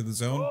down to the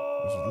zone,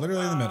 which is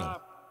literally in the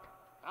middle.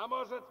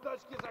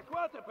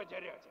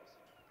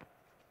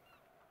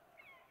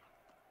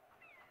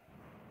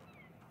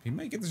 He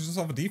might get this just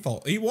off a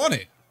default. He won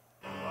it!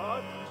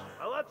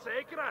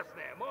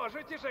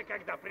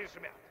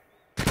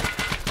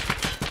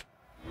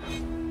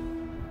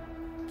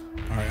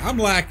 Alright, I'm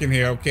lacking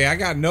here, okay? I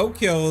got no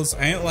kills.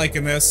 I ain't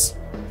liking this.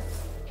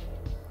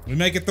 We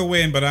may get the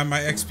win, but my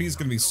XP is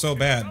gonna be so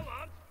bad.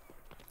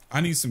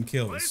 I need some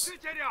kills.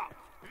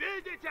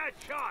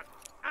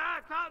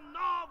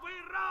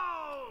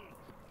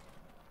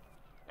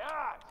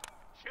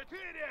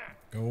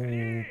 Go, come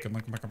on, come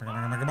on, come on,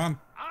 come on, come on.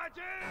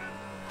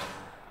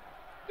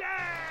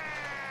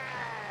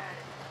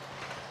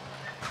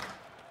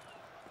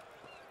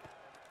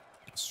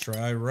 Let's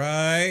try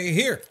right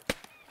here.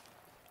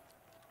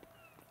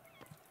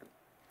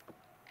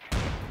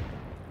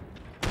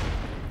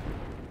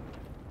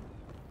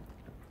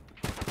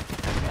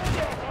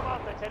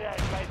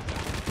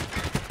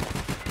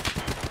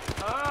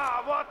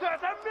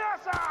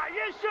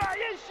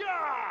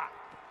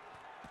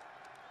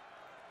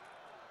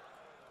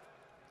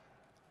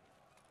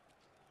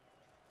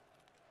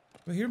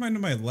 Do I hear mine to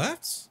my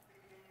left?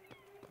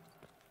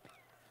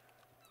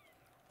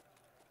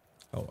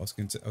 Oh, I was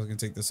gonna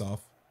take this off.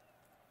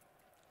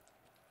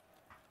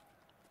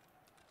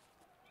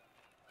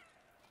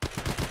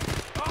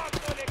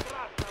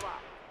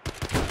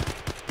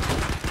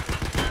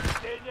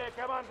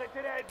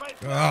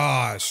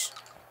 Gosh.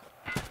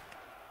 I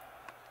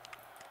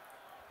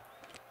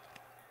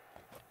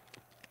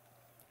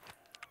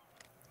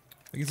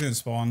think he's gonna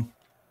spawn.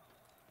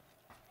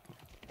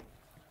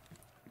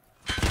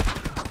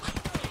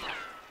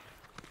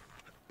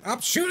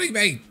 Stop shooting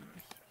me!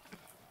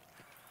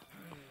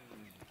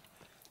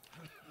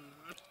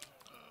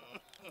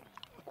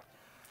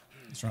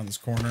 He's around this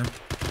corner.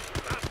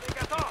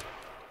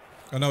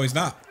 Oh no, he's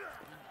not.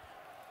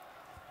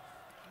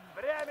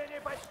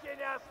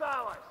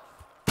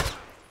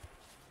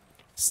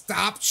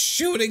 Stop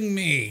shooting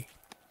me!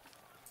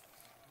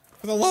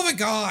 For the love of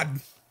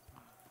God!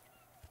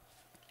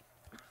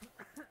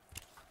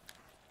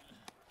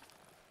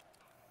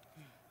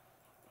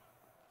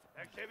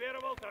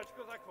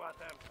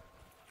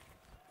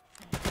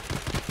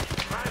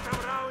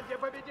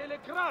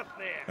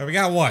 Oh, we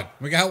got one.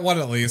 We got one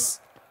at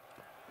least.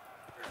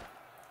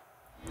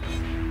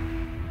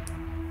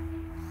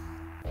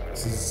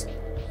 This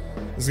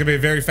is gonna be a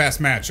very fast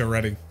match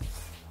already.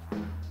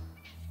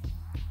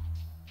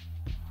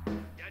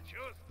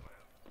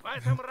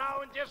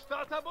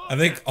 I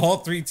think all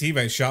three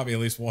teammates shot me at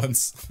least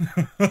once.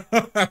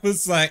 I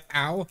was like,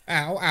 ow,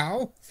 ow,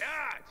 ow.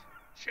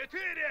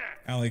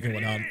 I only get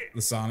one on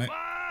the Sonic.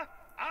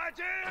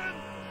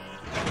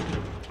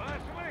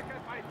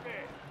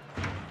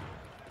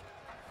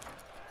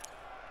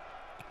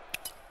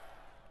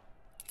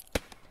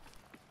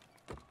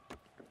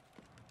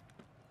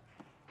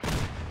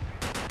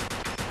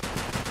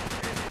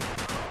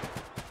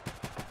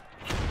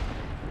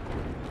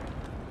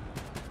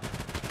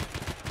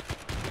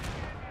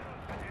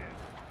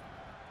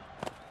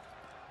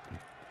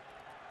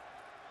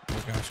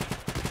 Oh gosh.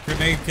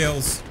 Grenade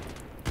kills.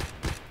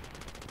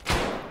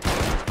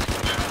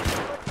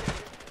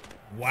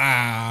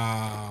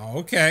 Wow.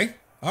 Okay.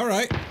 All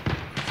right.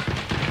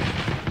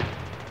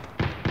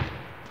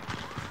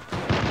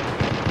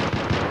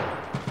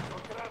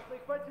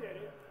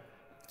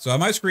 So on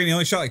my screen, he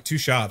only shot like 2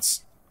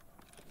 shots.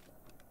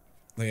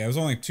 Like, it was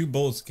only 2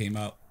 bullets that came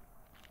out.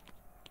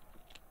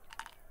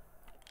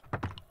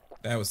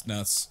 That was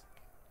nuts.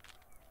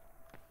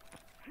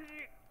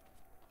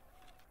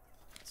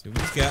 See what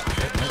he's got.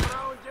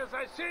 Oh, nope.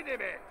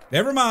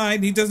 Never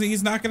mind. He doesn't.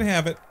 He's not gonna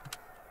have it.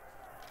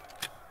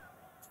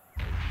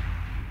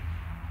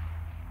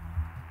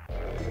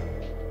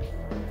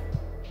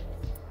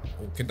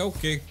 Okie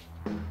dokie.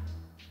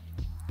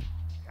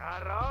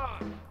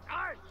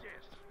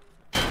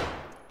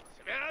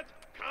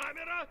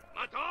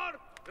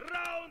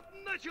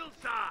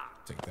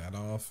 Take that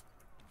off.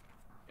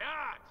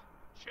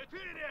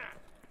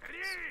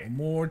 One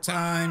more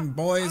time,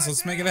 boys.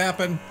 Let's make it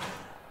happen.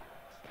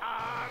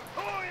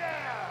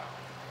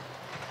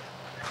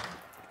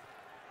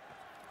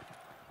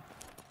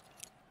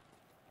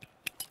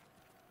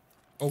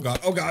 Oh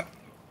god, oh god.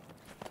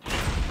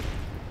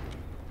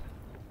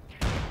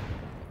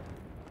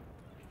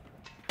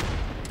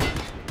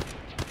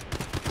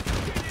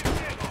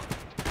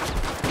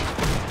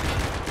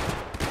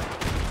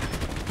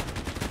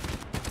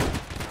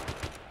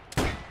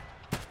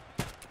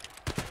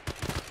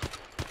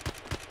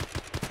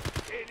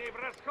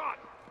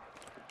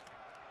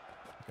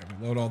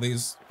 Load all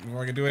these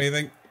before I can do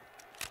anything.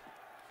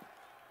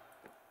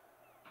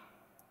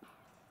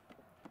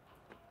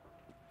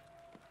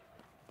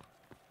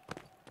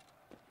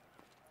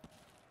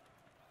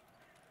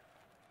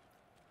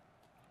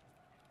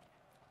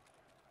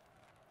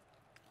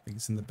 I think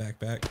it's in the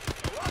backpack.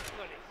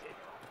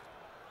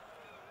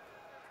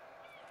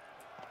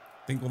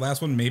 I think the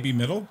last one maybe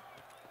middle.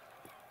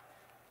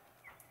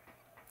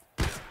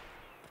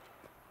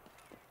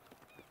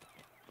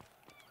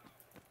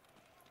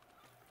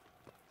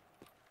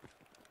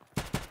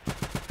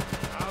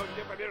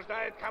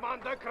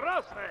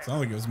 Sound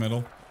like it was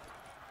middle.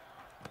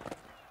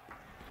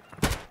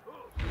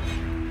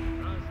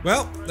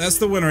 Well, that's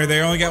the winner.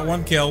 They only got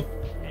 1 kill.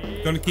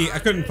 I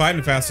couldn't find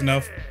him fast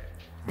enough.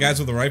 The guys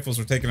with the rifles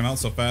were taking him out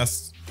so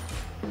fast.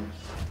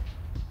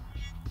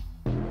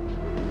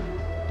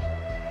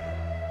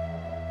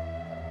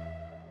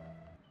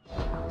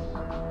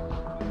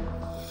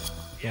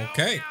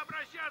 Okay.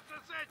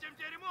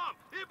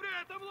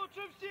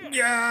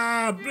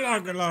 Yeah,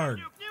 Bloggerlord.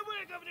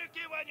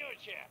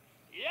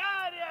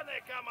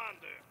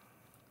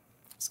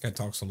 This guy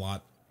talks a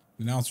lot.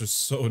 The announcer's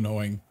so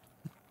annoying.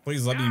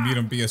 Please let me meet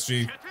him,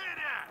 BSG.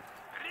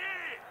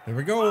 Here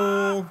we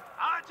go.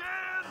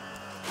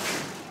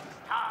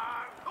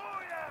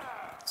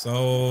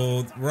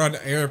 So we're on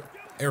air,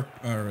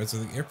 or is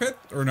it the air pit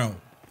or no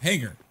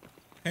hangar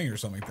or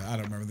something like that. I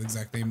don't remember the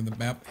exact name of the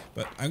map,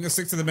 but I'm gonna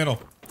stick to the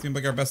middle. Seems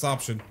like our best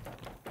option.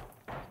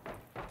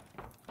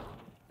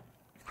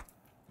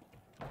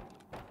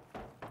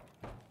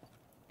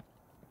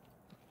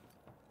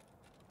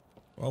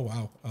 Oh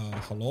wow.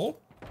 Hello?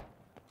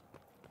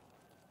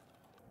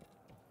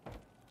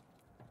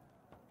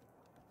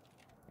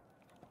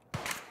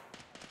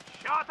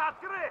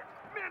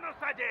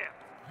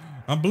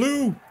 I'm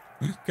blue.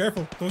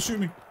 Careful, don't shoot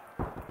me.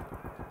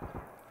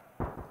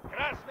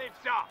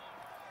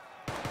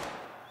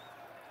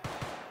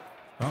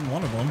 Found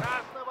one of them.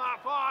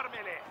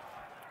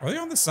 Are they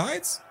on the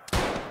sides?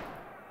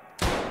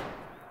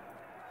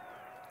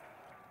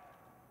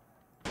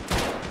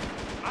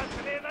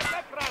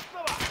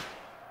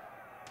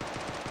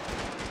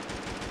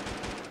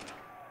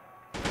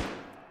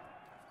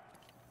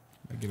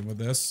 I get him with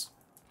this.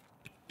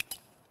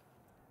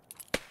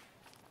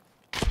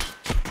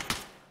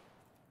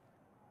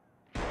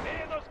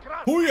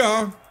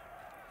 Hoo-yah!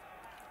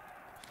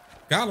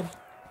 Got him.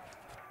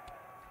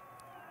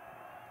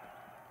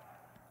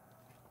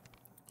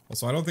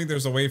 Also, I don't think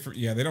there's a way for...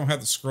 Yeah, they don't have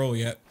the scroll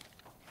yet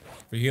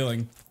for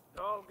healing.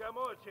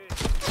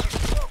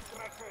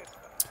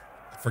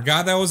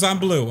 Forgot that was on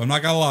blue. I'm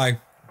not gonna lie.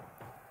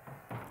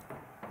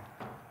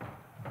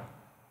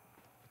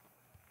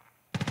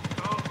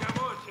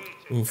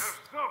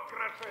 Oof.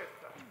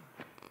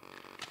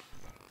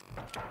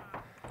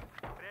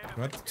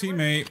 Got the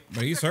teammate,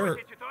 but he's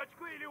hurt.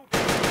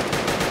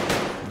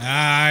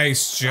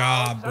 Nice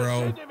job,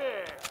 bro.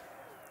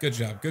 Good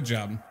job, good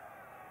job.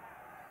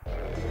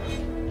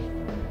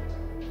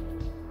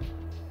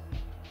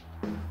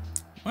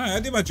 Alright, I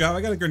did my job.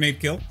 I got a grenade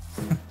kill.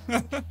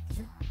 Alright,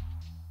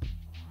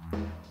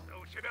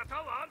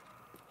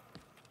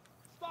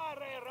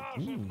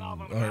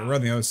 we're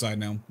on the other side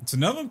now. So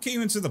none of them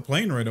came into the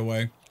plane right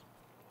away.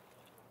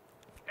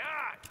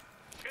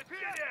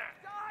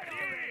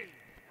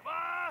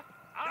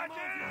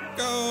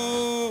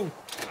 Go!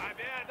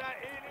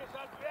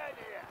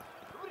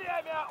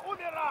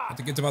 Have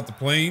to get about the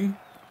plane,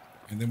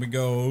 and then we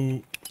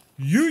go.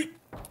 Yeet!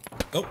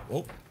 Oh,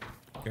 oh!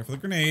 Careful the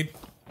grenade.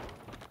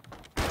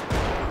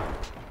 I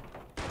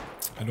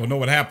don't know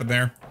what happened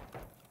there.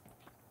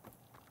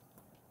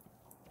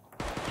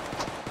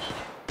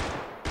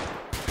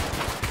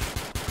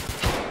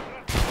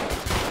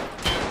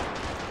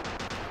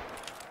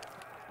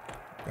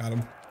 Got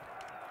him.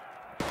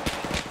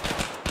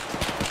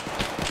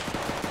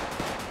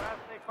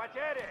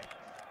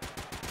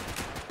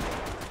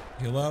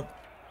 Heal up.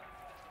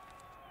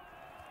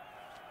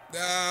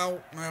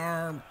 Ow, my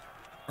arm.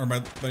 Or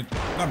not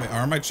my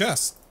arm, my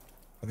chest.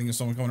 I think there's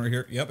someone coming right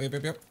here. Yep, yep,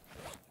 yep, yep.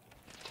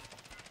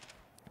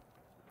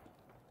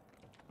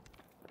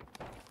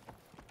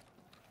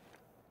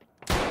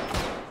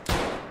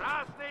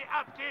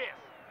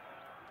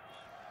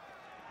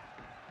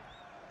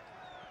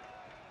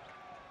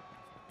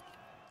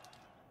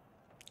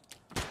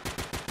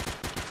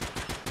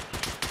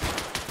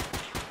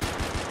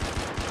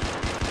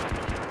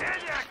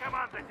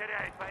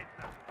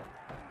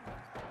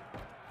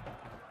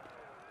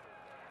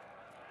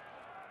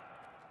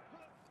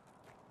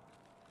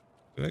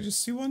 Did I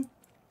just see one?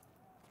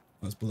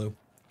 That's blue.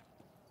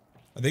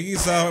 I think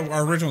he's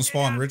our original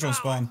spawn. Original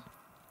spawn.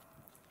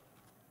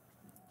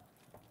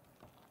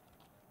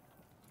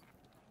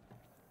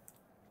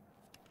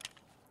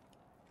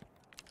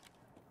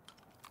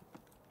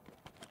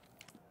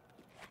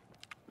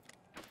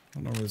 I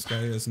don't know where this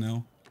guy is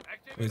now. Oh,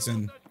 he's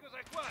in.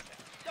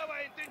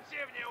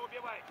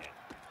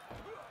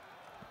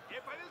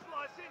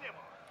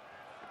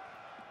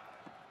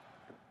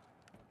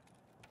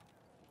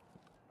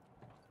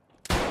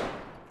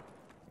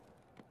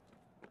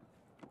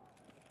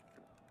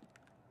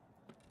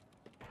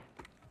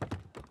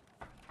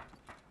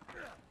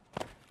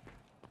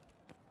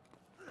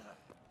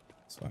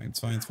 It's fine, it's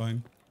fine, it's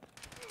fine.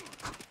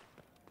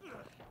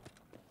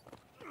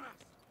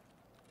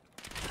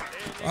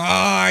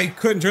 Ah, I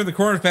couldn't turn the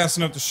corner fast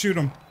enough to shoot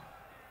him.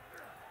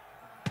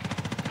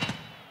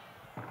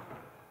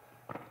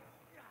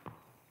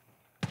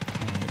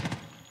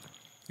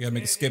 You gotta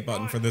make a skip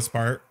button for this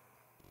part.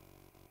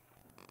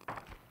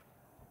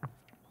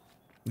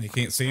 You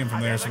can't see him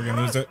from there, so we're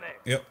gonna lose it.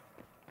 Yep.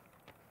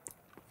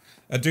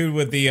 A dude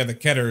with the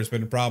Keter has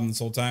been a problem this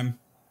whole time.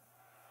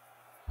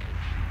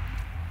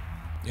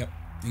 Yep,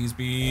 he's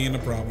being a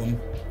problem.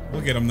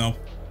 We'll get him though.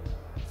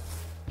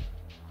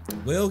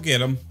 We'll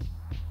get him.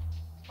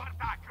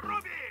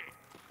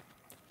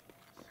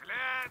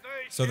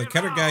 So the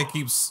Keter guy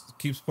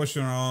keeps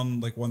pushing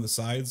around like one of the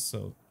sides,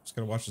 so just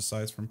gotta watch the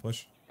sides from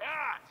push.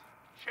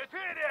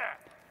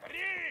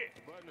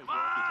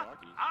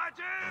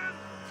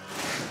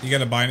 You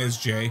gotta bind his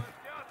J.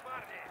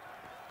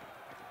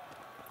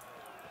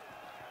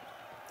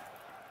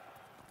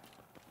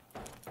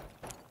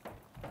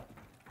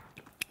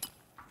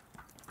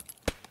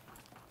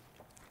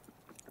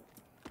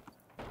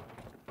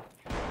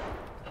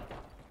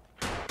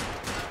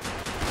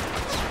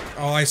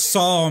 Oh, I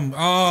saw him. Oh,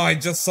 I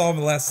just saw him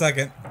the last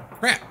second.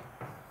 Crap.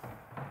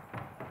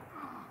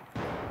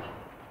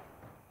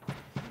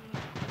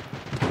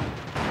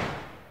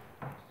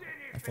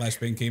 A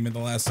flashbang came in the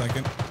last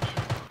second.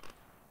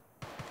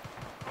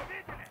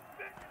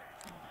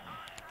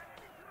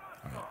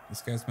 Alright,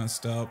 this guy's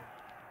messed up.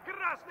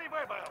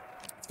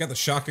 He's got the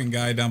shotgun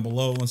guy down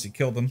below unless he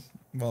killed him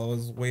while I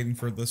was waiting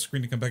for the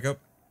screen to come back up.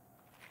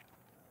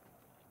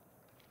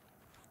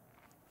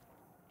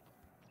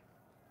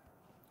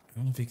 I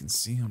don't know if you can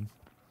see him.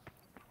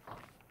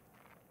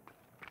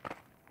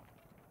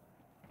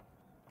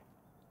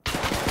 Yeah,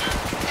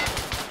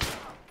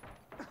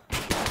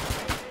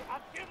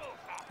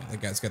 that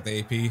guy's got the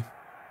AP.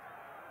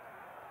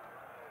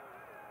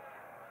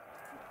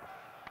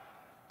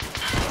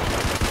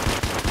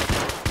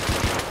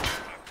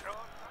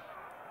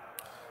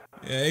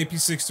 Yeah,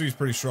 AP-63 is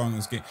pretty strong in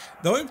this game.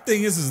 The only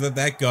thing is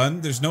that gun,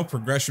 there's no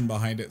progression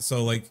behind it.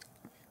 So, like,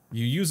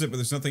 you use it, but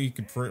there's nothing you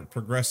can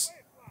progress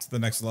to the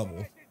next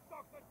level.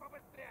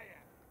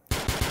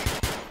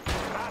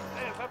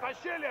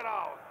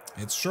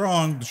 It's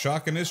strong. The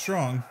shotgun is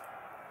strong.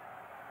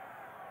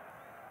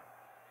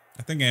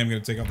 I think I am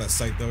going to take off that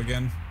sight, though,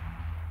 again.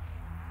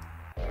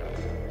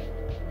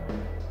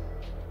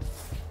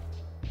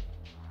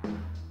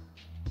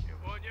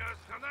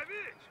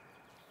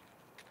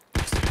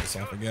 Let's take this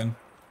off again.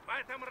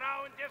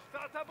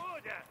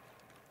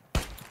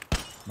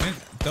 Man,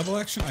 double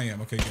action? I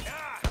am. Okay, good.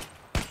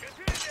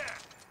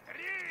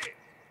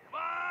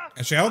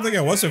 Actually, I don't think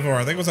I was before.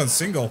 I think it was on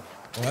single.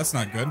 Well, that's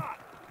not good.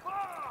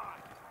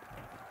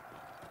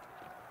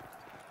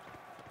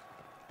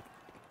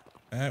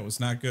 That was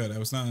not good. I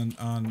was not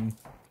on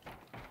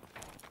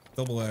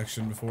double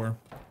action before.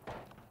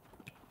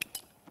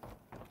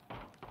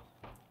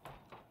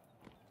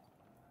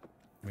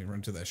 Let me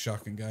run to that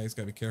shotgun guy. He's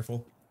got to be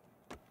careful.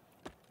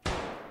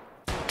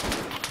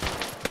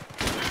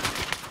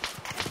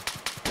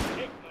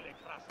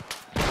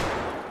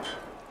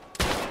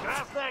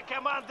 Красная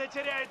команда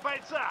теряет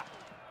бойца.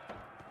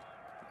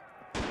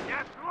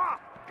 Ясно,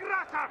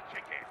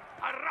 красавчики,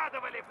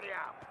 порадовали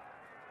прям.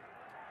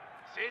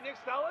 Синих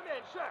стало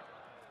меньше.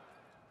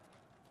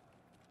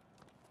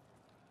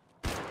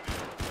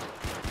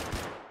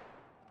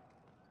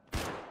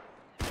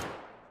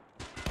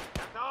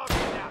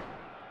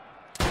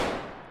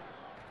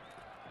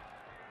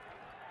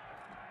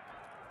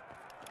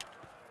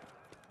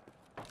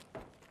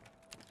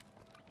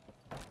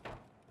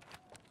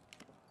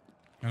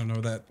 I don't know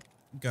where that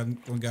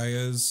one guy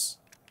is.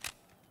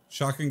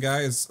 Shotgun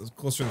guy is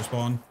closer to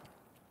spawn.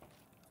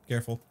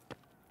 Careful.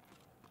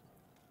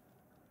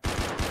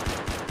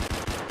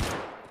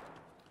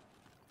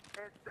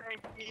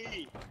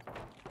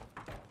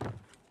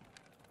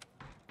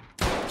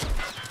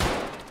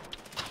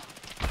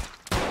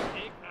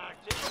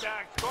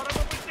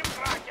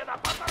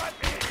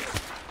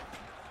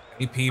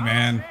 AP,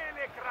 man.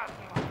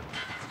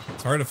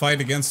 It's hard to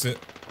fight against it.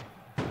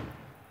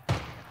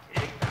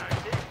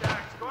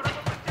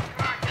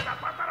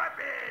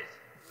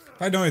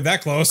 If I'd known it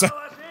that close,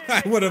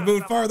 I would have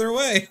moved farther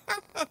away.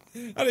 I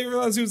didn't even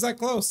realize he was that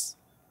close.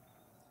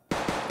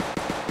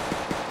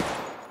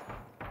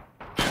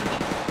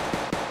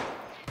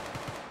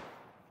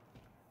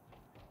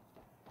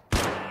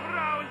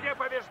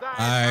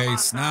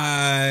 Nice,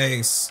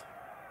 nice.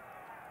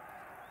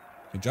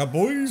 Good job,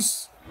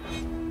 boys.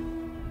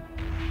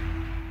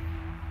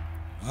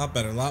 A lot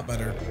better, lot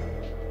better.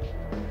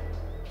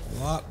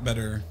 A lot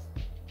better.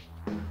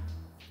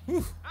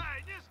 Whew.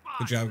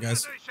 Good job,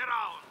 guys.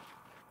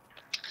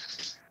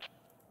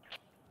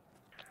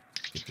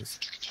 Get this.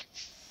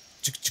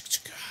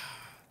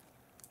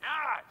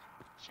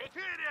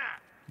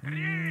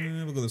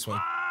 We'll go this way.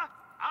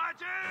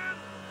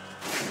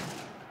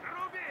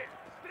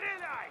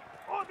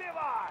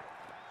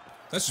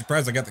 That's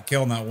surprised I got the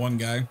kill on that one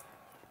guy.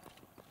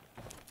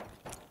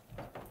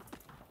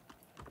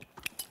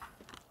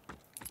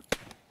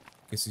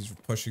 Guess he's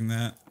pushing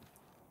that.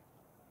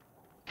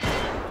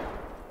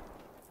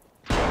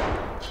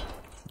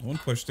 No one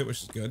pushed it,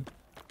 which is good.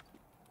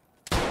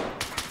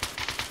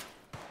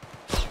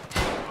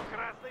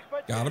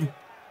 Got him.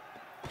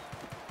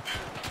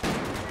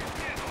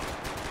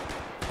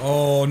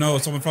 Oh no,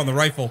 someone found the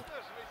rifle.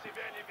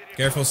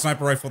 Careful,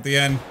 sniper rifle at the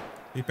end.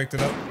 He picked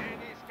it up.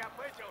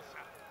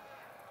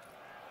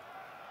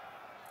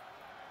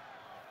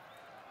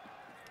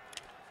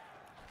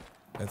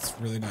 That's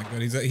really not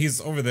good. He's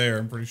over there,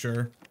 I'm pretty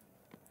sure.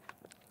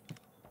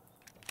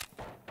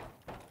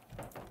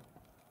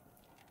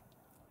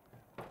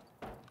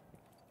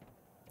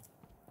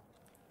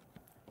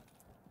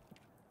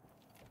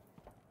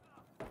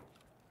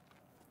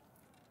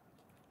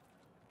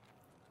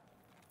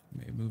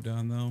 May have moved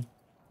on though.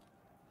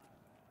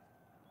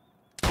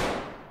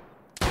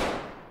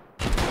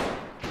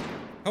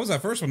 How was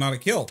that first one not a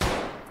kill?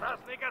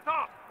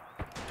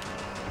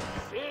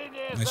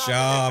 Nice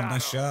job,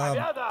 nice job.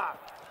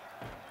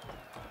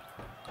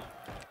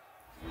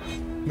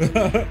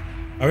 I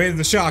mean,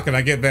 the shock, and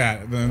I get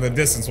that, the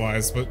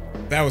distance-wise, but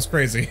that was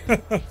crazy.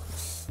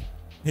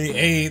 He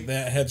ate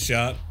that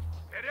headshot.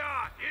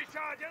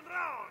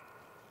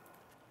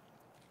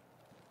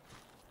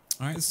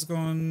 Alright, this is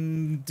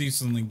going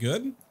decently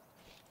good.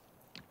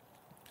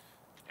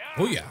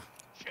 Oh yeah.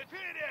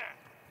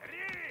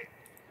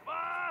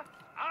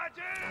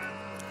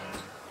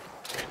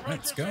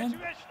 Let's go. I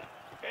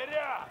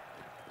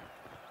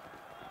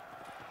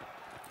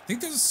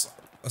think there's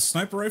a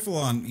sniper rifle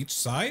on each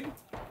side.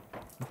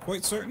 I'm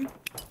quite certain.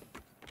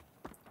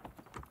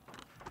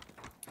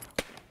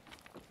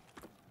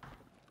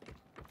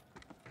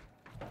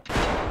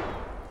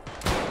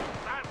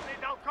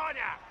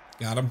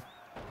 Got him.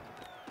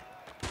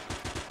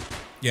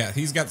 Yeah,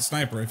 he's got the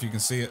sniper if you can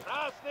see it.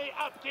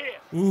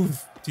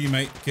 Oof,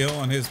 teammate kill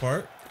on his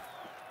part.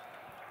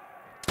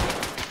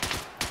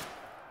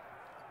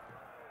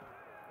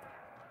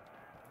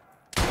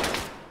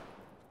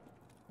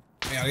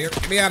 Get me out of here,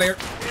 get me out of here.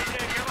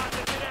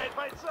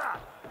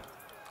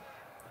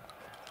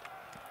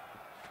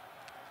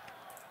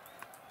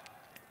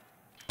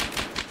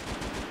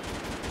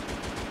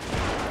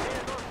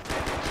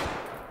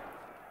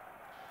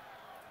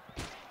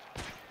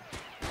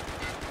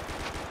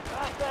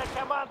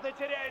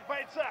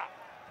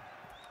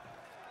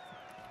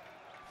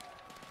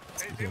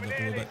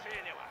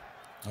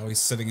 Oh, he's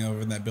sitting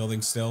over in that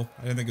building still.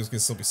 I didn't think he was gonna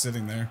still be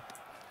sitting there.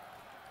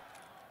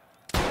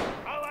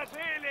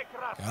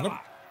 Got him.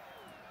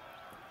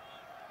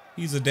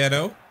 He's a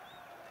deado.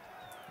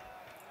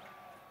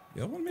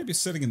 The other one may be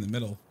sitting in the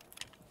middle.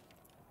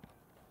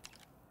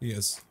 He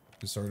is.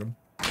 Just heard him.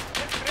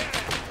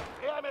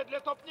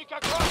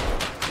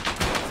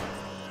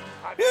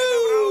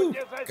 Woo!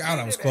 God,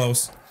 that was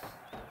close.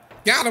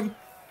 Got him.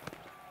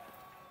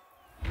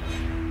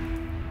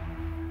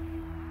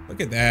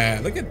 Look at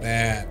that. Look at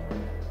that.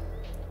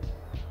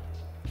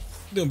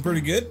 Doing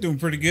pretty good. Doing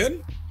pretty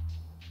good.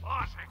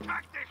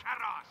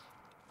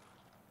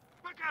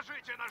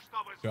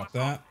 Drop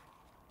that.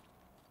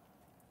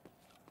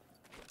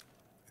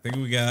 I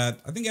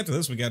think after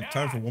this we got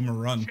time for one more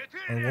run.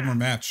 Or one more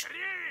match.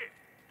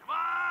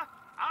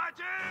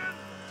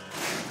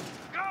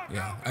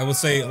 Yeah, I would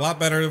say a lot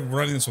better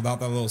running this without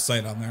that little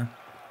sight on there.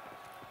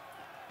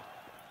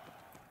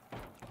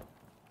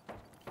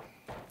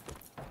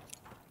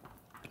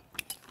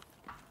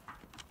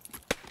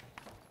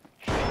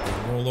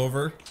 Roll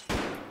over.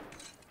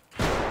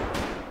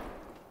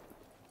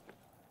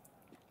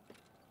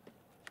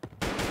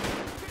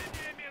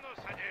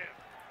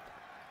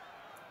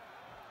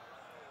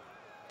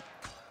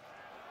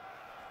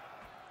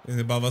 He's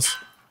above us.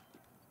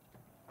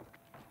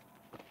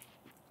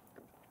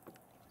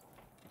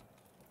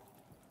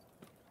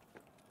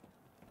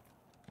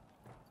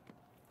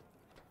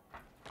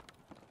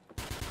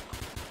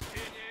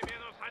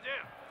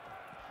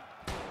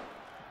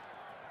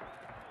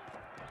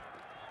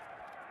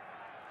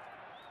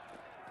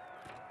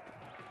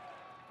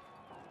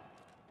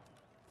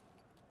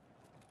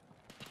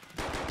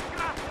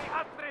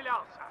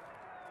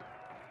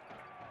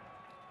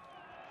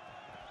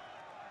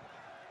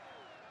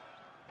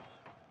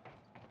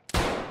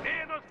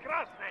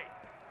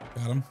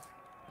 Got him.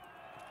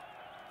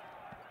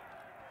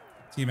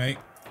 Teammate.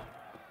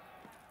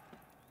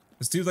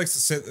 This dude likes to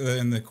sit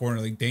in the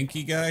corner, like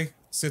Danky guy.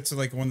 Sits in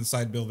like one of the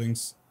side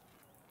buildings.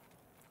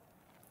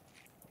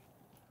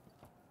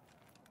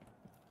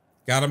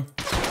 Got him.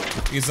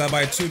 He's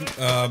by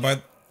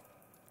by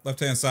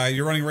left-hand side.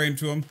 You're running right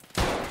into him.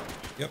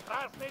 Yep.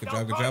 Good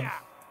job, good job.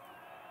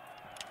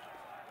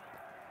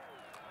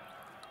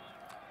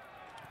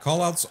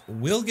 Callouts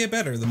will get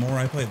better the more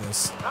I play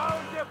this.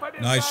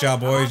 Nice shot,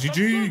 boys.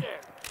 GG.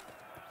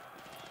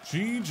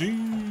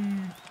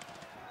 GG.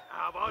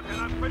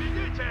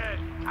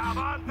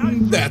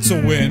 That's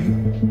a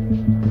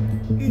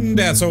win.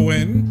 That's a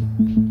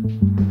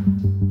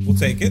win. We'll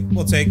take it.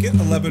 We'll take it.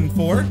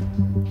 11-4.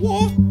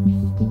 What?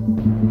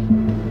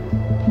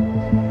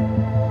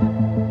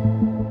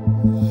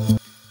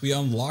 We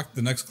unlocked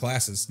the next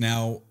classes.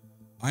 Now,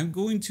 I'm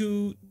going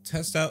to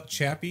test out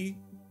Chappie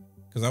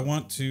because I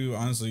want to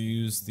honestly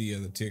use the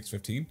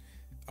TX-15.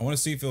 I want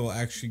to see if it'll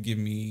actually give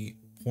me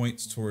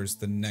points towards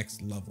the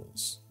next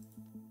levels.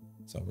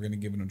 So we're gonna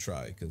give it a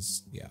try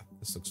because yeah,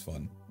 this looks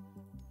fun.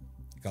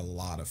 Like a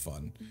lot of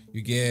fun.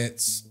 You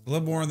get a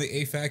little more on the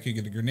AFAC. You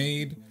get a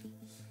grenade.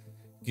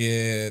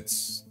 Get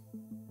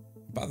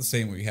about the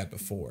same what you had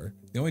before.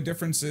 The only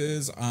difference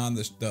is on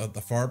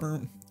the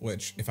farmer,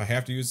 which if I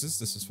have to use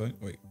this is fine.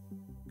 Wait,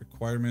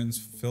 requirements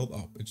filled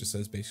up. It just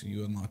says basically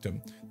you unlocked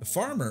him. The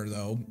farmer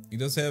though, he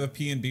does have a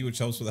P&B which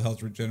helps with the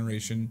health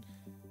regeneration.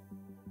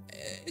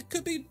 It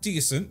could be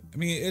decent. I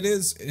mean, it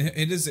is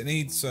an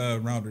 8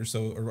 rounder,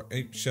 so or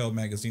 8 shell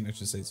magazine, I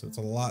should say. So it's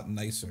a lot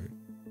nicer.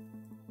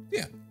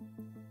 Yeah,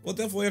 we'll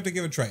definitely have to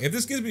give it a try. If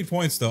this gives me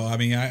points, though, I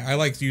mean, I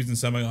like using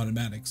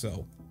semi-automatic,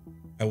 so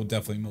I will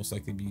definitely most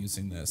likely be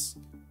using this.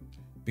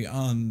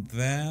 Beyond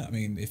that, I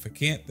mean, if I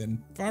can't,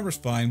 then farmer's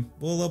fine.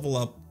 We'll level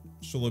up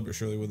slowly but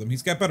surely with him.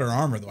 He's got better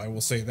armor, though. I will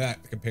say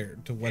that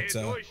compared to what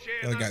the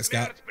other guy's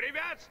got.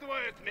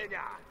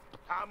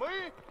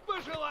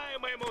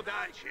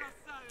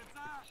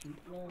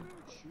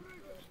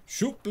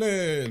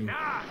 Shuplin!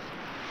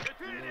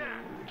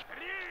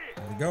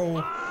 There we go.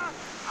 There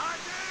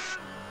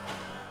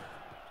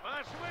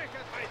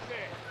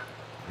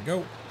we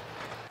go.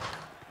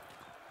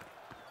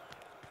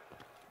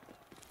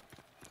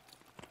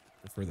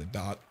 For the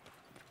dot.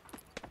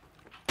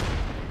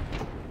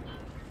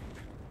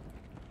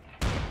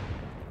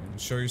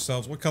 Show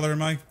yourselves. What color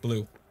am I?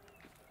 Blue.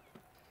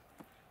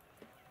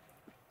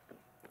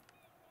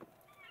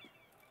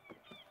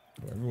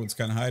 Oh, everyone's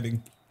kind of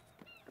hiding.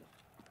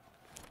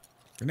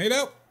 Grenade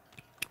out.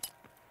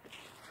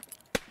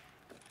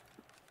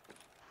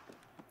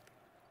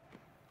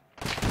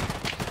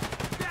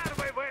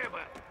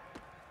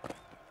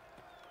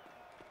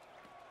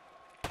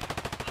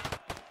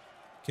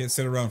 Can't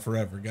sit around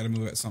forever. Gotta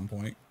move at some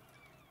point.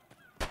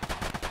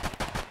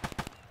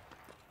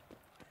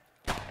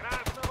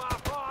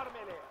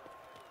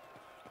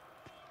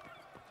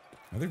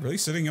 Are they really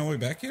sitting all the way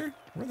back here?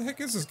 Where the heck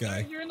is this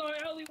guy? You're in the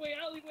alleyway,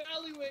 the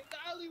alleyway.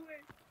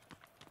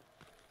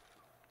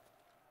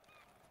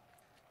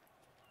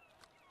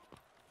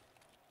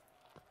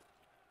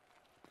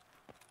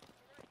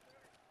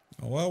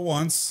 Oh, well,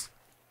 once.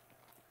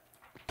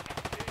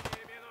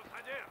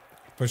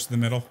 Push the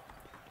middle.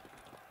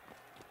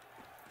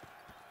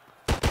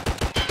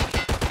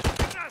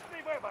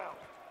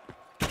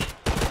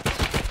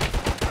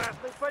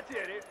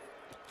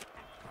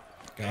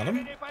 Got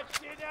him.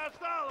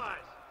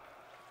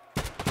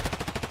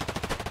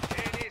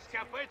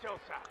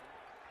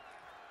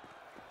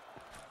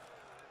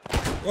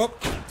 Oh,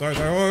 sorry.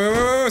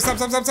 Whoa. Stop.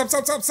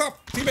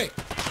 Teammate.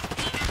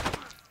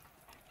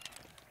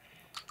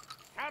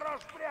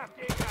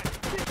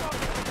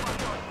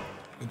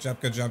 Good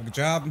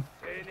job.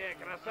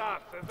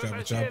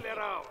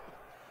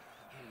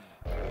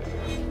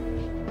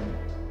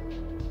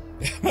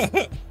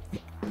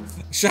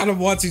 Shot him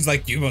once, he's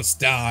like, you must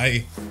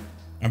die.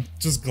 I'm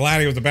just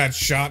glad he was a bad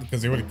shot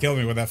because he would have killed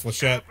me with that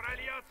flechette.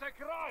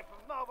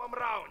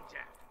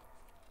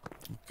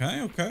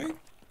 Okay.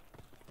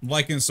 I'm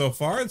liking it so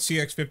far. The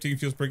CX-15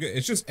 feels pretty good.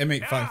 It's just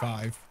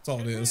M855. That's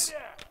all it is.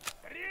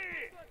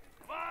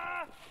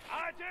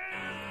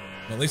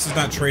 But at least it's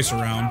not trace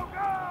around.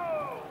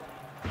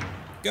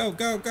 Go.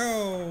 Got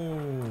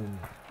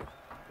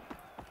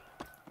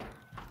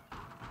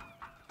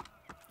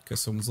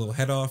someone's little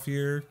head off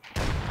here.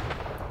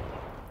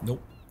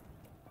 Nope.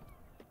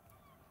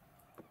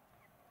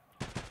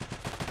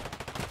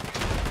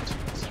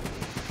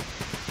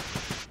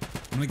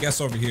 I'm gonna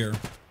guess over here.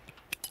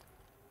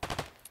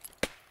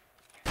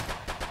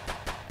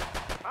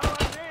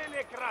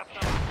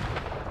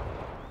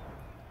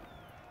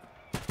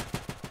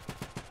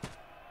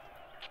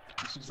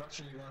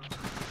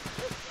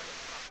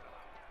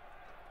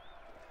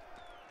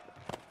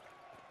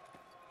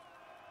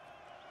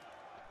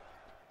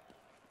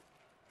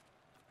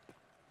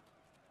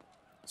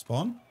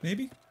 Spawn,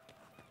 maybe?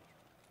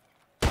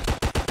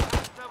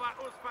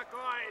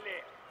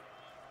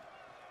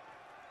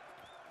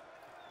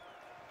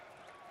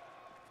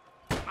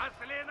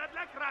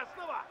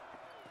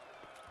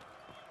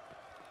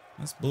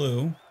 That's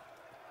blue.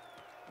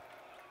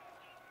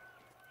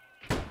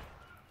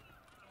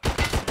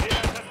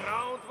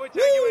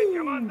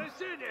 Woo!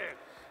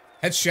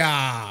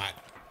 Headshot.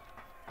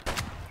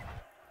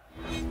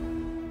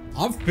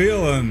 I'm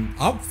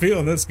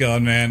feeling this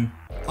gun, man.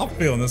 I'm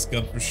feeling this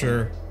gun for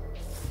sure.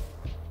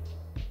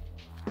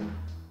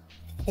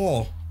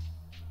 Oh.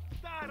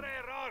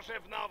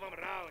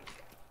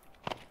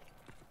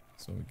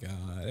 So we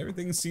got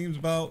everything seems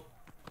about.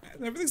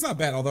 Everything's not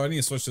bad, although I need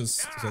to switch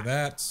this to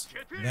that,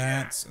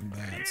 and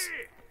that.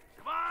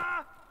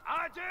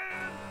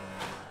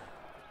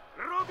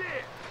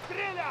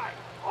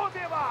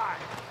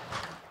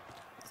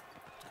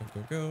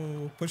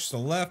 Go. Push to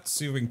the left,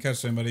 see if we can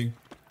catch anybody.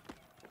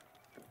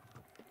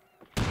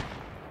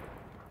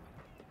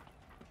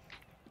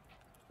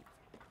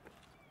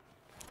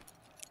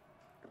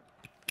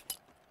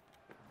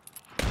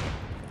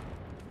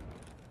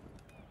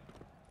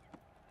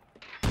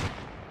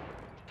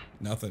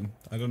 Nothing.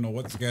 I don't know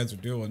what these guys are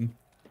doing.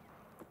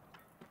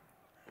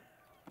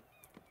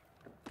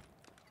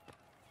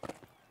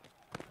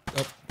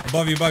 Oh,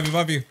 above you, above you,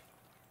 above you.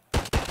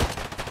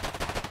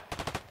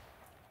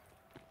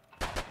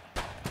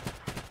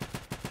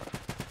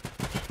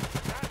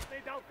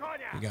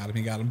 He got him,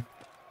 he got him.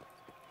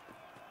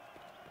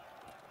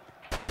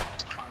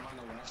 I'm on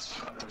the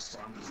left of the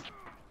storm.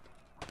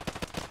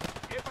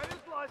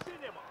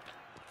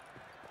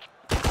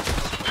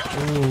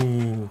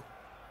 Ooh.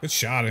 Good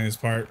shot in his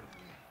part.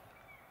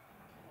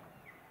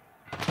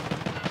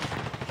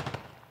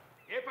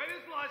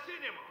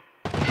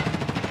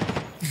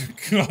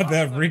 God,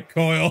 that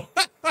recoil.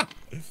 Oh,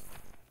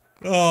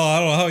 I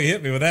don't know how he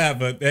hit me with that,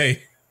 but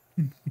hey.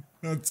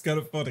 That's kind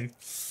of funny.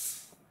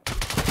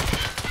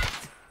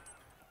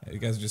 Yeah, you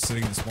guys are just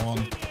sitting in the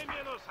spawn.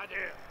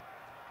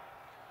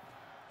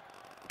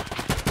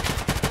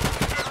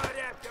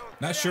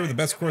 Not sure what the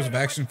best course of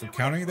action for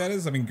countering that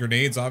is. I mean,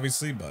 grenades,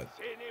 obviously, but...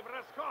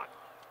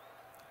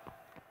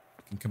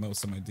 can come up with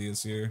some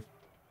ideas here.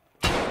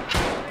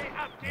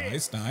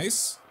 Nice,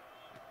 nice.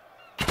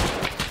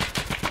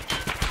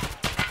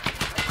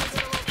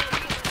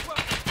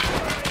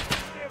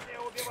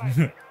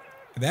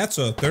 That's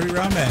a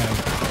 30-round mag.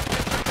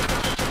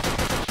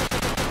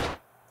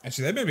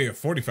 Actually, that may be a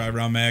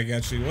 45-round mag,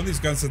 actually. One of these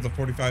guns has a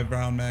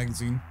 45-round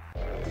magazine.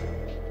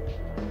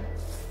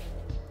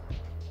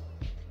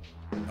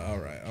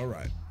 Alright,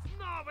 alright.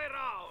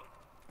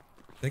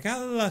 They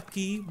got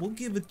lucky. We'll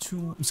give it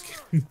to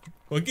him.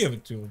 We'll give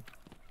it to him.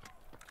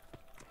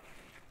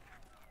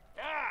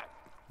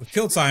 The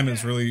kill time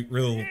is really,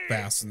 real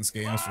fast in this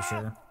game, that's for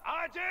sure.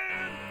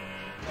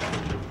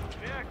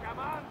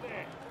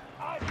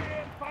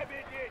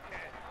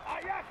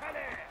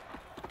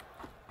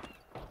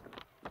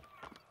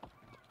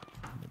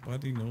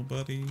 Nobody,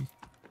 nobody.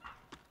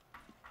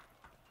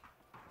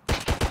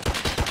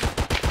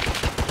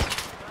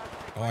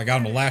 Oh, I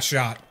got him a last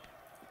shot.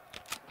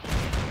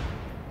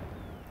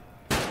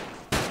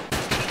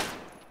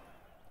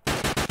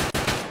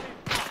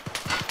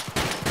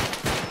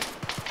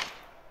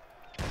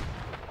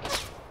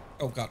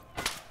 Oh god.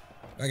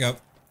 Back up.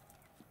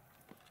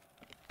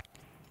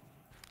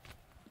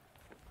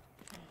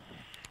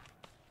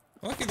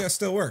 Lucky that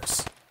still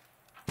works.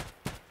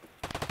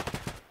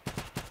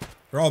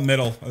 They're all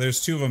middle. Oh,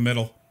 there's two of them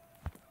middle.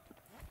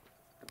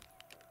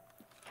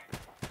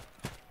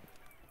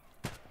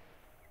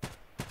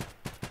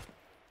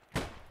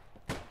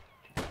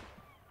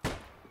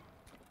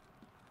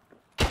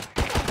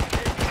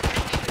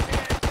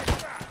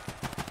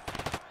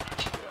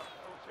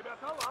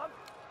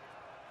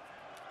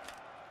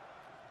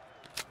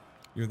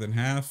 You're than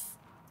half.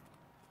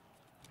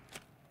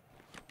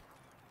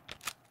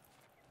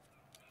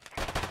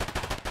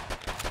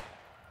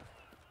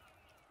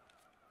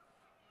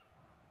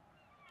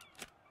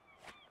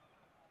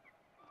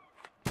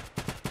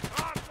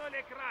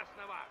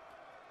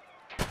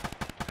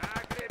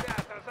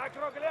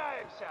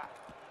 Закругляемся.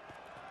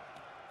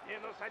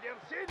 Минус один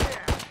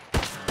синие.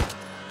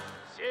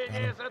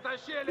 Синие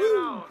затащили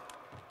раунд.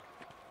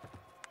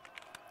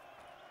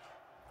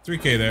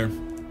 3K there.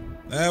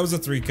 That was a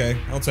 3K.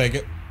 I'll take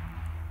it.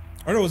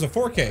 Oh no, it was a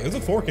 4K. It was a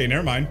 4K.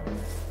 Never mind.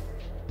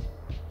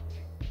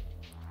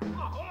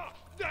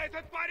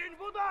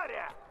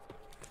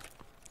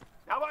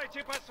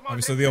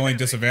 Obviously, the only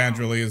disadvantage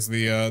really is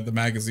the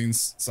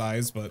magazine's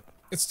size, but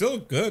it's still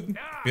good.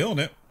 Feeling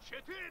it.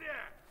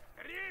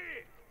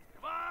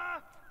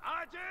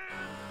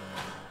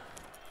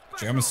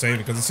 Actually, I'm gonna save it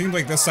because it seems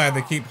like this side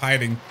they keep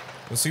hiding.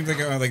 It seems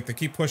like they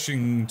keep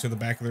pushing to the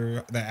back of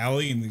the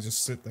alley and they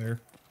just sit there.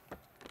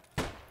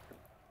 See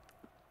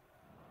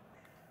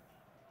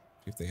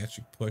if they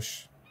actually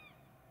push.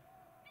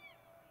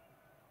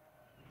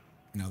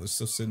 No, they're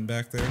still sitting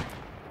back there.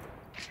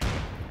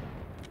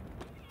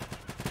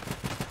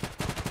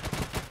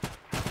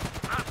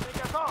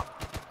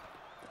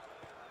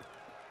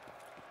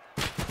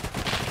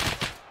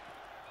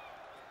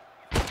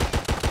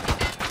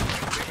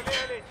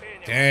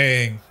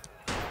 Dang.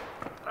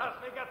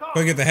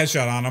 Couldn't get the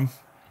headshot on him.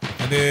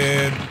 I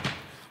did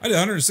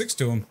 106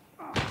 to him.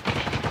 Oh,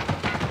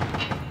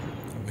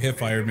 he hip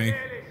fired me.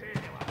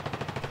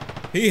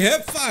 He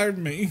hip fired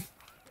me.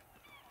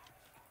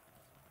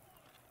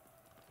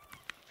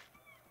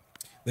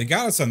 They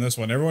got us on this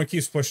one. Everyone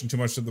keeps pushing too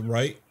much to the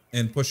right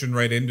and pushing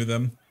right into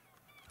them.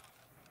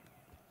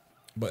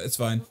 But it's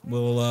fine.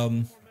 We'll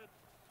oh,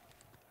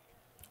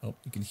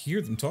 you can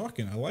hear them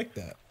talking. I like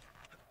that.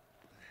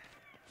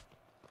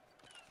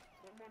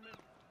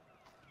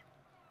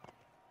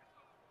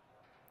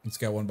 He's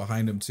got one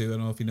behind him too. I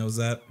don't know if he knows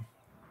that.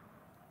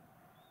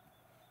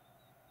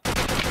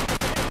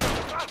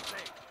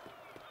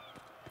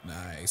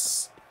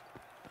 Nice.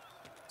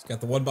 He's got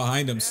the one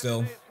behind him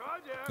still.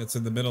 It's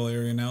in the middle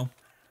area now.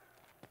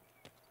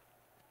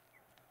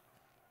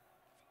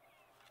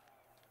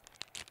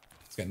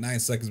 He's got 9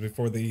 seconds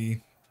before the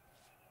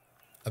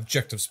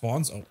objective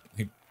spawns. Oh,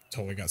 he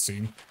totally got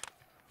seen.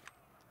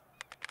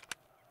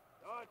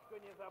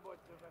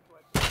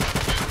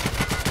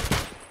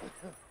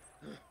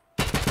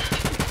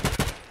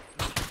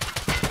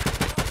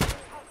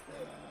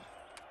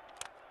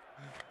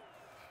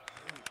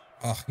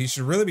 Oh, he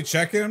should really be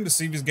checking him to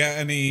see if he's got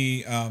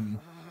any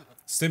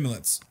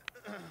stimulants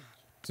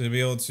to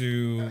be able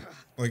to,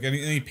 like,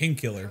 any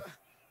painkiller.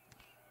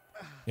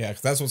 Yeah,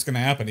 because that's what's gonna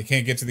happen. He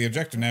can't get to the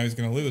objective now. He's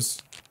gonna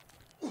lose.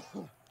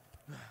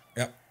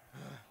 Yep.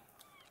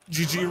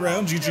 GG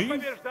round, GG.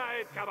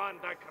 Побеждает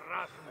команда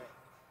красная.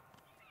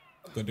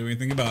 Don't do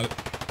anything about it.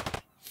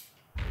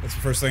 That's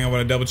the first thing I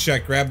want to double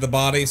check. Grab the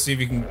body, see if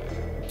you can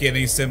get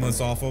any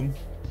stimulants off him.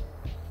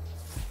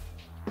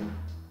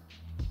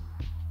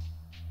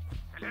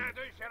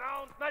 Следующий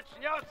раунд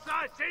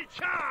начнется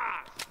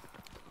сейчас.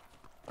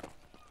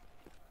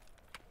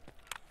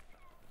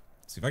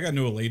 See, if I got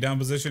into a lay down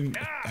position,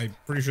 I'm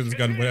pretty sure this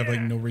gun would have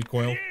like no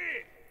recoil. 3,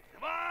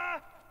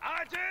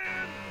 2,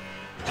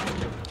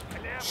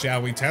 1.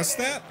 Shall we test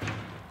that?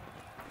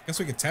 Guess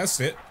we could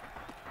test it.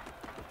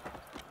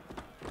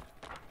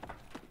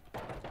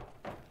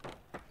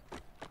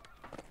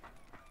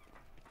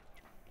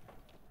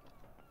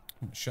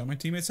 Shot my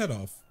teammate's head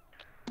off.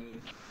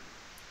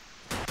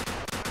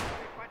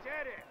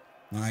 Потери.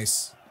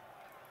 Nice.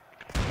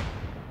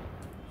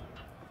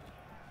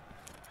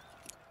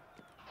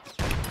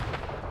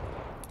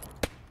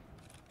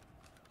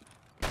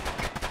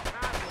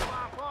 Красного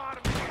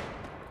оформили.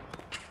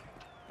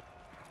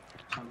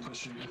 I'm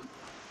pushing you.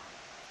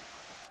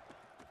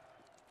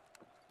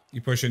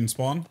 You push in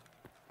spawn?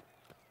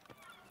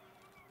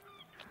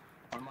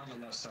 I'm on the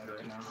left side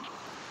right now.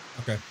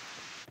 Okay.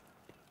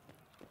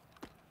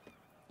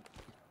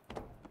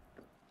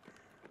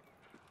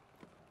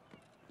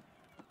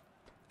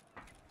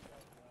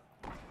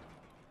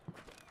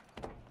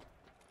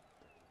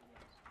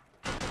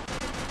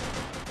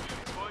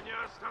 Его не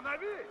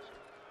остановить.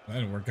 That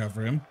didn't work out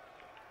for him.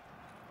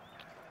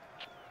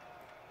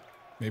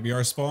 Maybe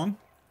our spawn?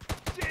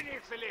 Синий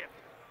след.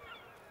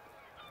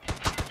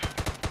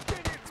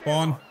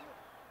 Spawn.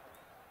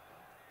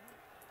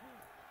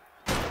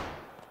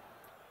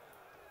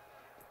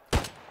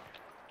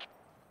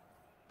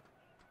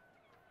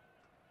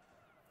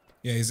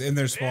 Yeah, he's in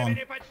their spawn.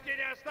 Времени почти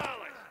не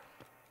осталось.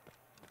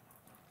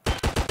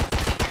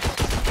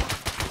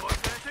 Вот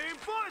это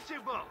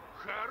impossible.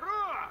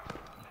 Хорош.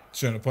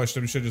 Shouldn't have pushed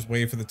him, should have just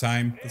waited for the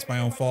time. That's my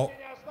own fault.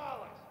 Почти не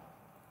осталось.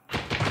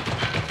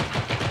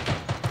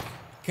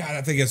 God,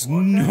 that thing has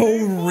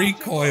no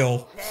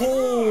recoil.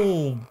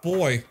 Oh,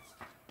 boy.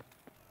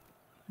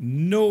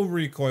 No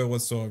recoil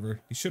whatsoever.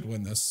 He should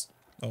win this.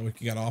 Oh,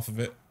 he got off of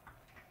it.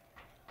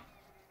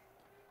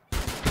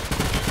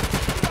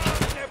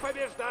 Главное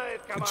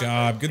побеждает Good команда.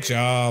 job, good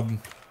job.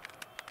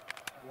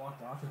 I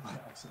walked off it by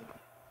accident.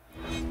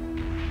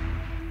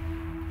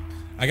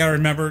 I gotta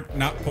remember,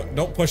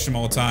 don't push them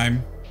all the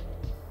time.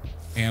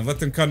 And let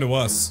them come to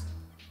us.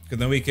 Because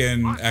then we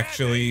can Вот это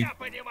actually, я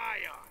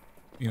понимаю.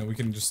 you know, we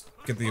can just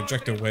get the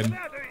objective win.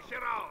 Следующий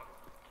раунд.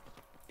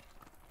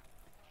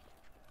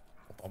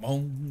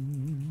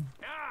 Ba-boom.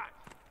 5,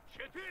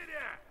 4, 3,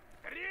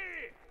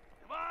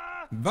 2,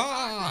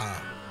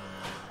 Va!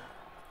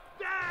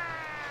 дай!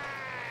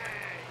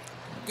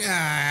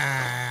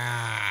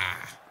 Ah!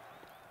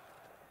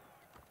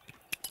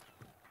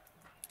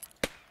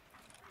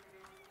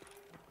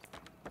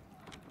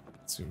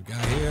 Let's see what we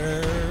got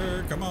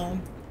here. Come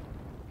on.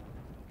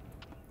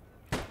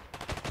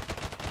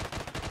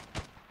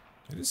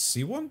 Did I just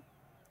see one?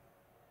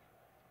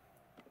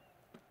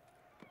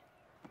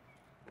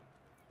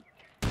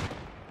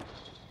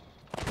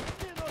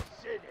 Минус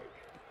синий.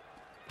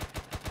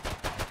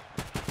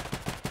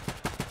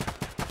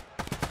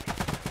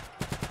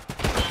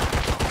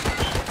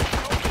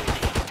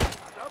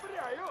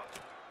 Одобряю.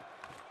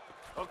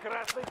 У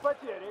красной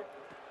потери.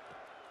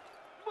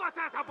 Вот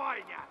это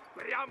бойня!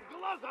 Прям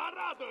глаза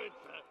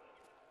радуются.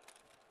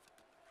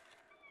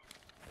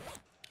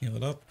 Heal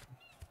it up.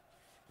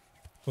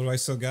 What do I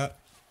still got?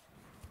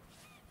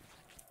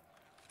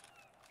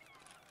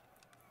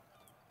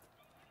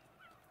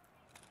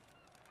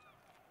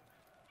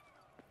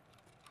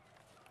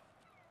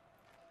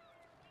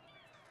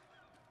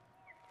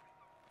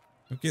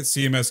 Don't get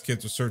CMS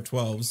kits with Cert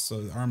 12s,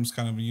 so the arm's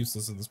kind of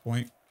useless at this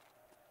point.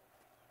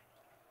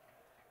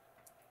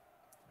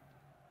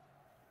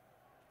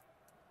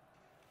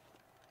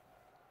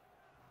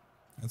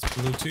 That's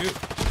blue too.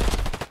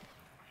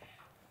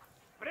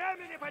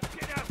 Времени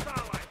почти не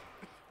осталось.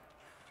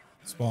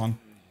 Spawn.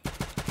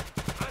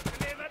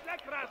 Отлично для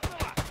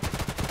красного.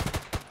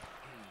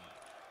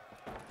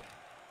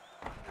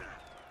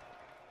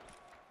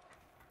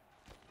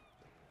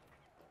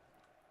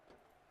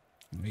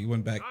 He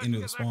went back into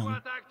the Точка spawn.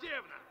 захвата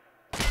активна.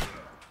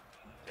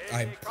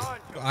 Синий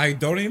кончил. I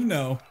don't even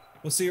know.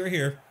 We'll see right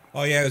here.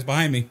 Oh yeah, it was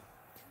behind me.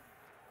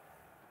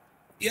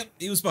 Yep,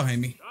 he was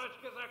behind me.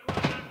 Точка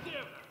захвата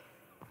активна.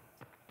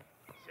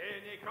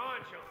 Синий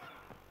кончил.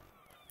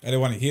 I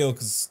didn't want to heal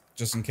because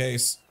just in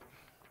case.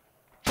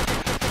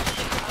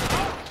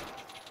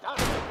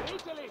 Даже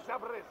зрителей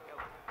забрызгал.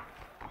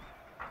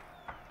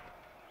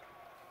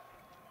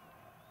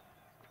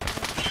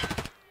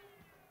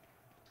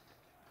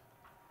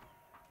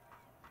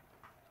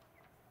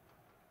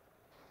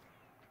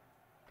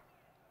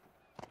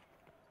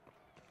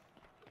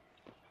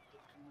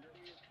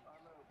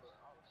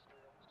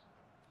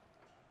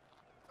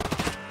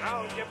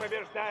 раунде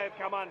побеждает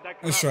команда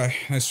Nice try.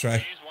 Nice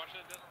try.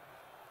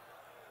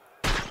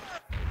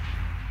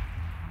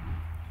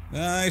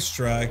 Nice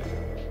try.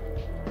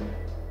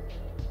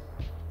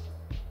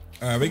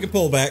 Alright, we can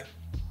pull back.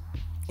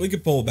 We can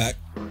pull back.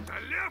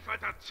 Лев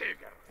этот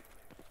тигр.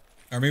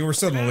 I mean, we're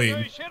still in the lead.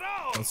 Следующий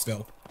раунд. But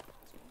still.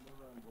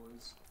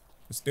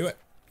 Let's do it.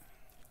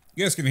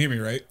 You guys can hear me,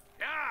 right?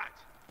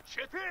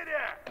 5, 4,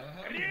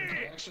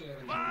 3, 2,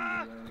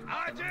 1.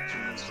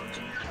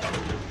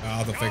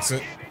 Oh, they'll fix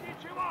it. Или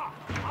ничего.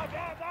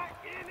 Победа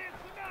или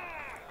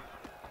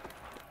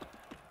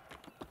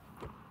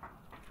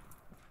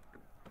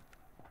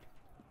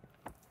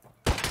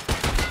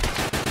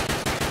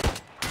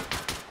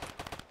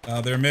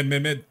смерть. They're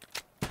mid.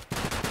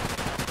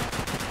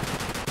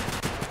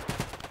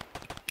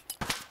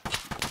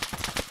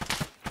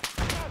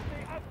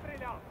 Красный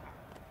отстрелялся.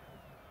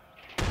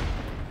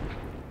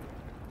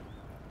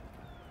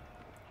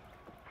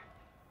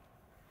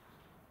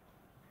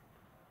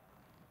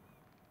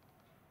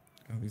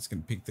 Oh, he's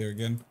gonna peek there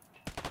again.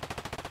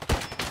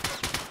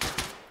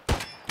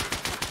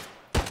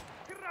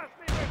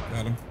 Красный выбор.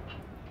 Got him.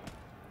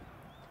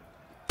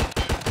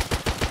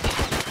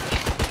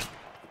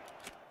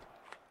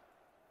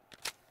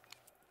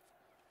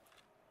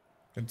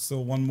 Got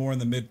still one more in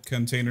the mid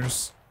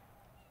containers.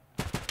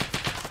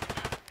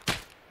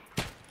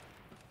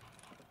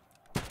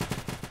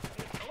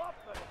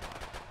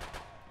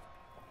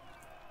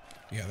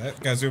 Yeah, that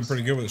guy's doing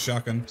pretty good with a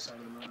shotgun.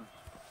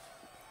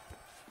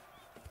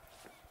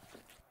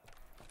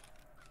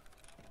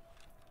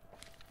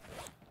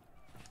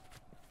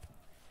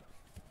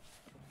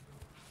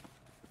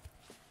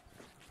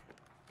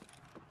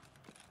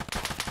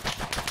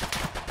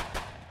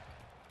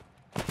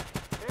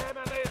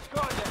 Время на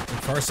исходе.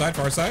 Far side,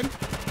 far side.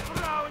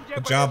 В раунде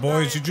Good job,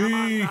 boys. побеждает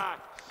GG.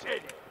 команда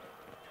 «Синий».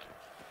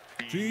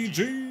 GG.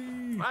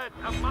 В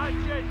этом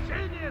матче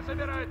синие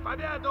забирают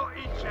победу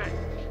и честь.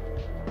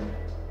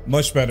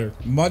 Much better.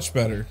 Much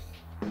better.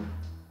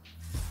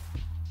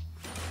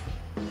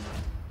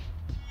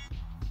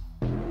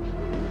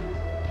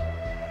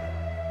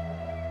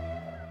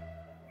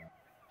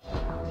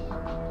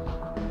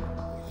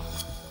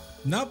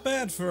 Not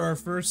bad for our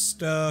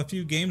first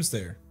few games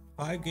there.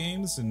 5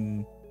 games,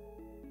 and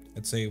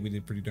I'd say we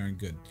did pretty darn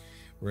good.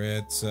 We're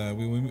at,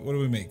 what do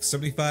we make?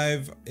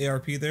 75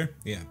 ARP there?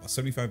 Yeah, about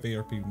 75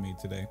 ARP we made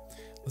today.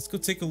 Let's go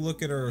take a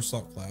look at our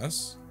assault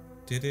class.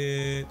 Did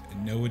it?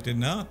 No, it did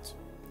not.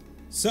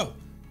 So,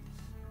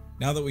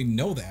 now that we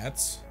know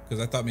that,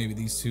 because I thought maybe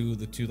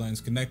the two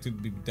lines connected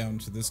would be down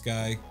to this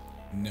guy.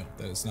 No,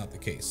 that is not the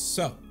case.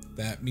 So,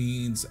 that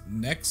means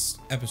next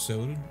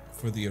episode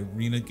for the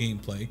arena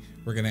gameplay,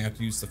 we're going to have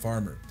to use the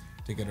farmer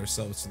to get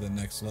ourselves to the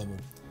next level.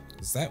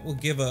 Because that will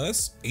give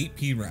us 8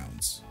 P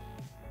rounds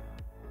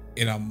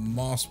in a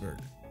Mossberg.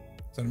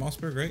 Is that a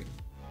Mossberg, right?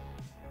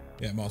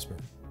 Yeah,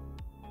 Mossberg.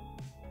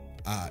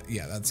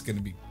 Yeah, that's going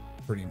to be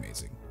pretty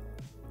amazing.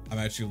 I'm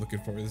actually looking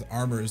forward to this.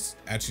 Armor is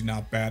actually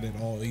not bad at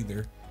all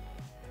either.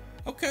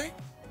 Okay,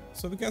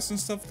 so we got some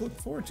stuff to look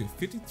forward to.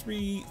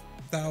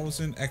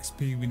 53,000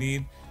 XP we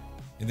need.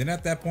 And then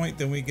at that point,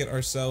 then we get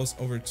ourselves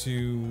over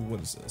to,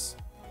 what is this?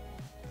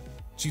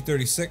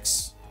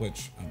 G36,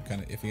 which I'm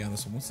kind of iffy on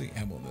this one. What's the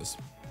ammo in this?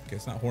 Okay,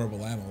 it's not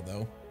horrible ammo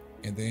though.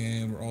 And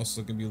then we're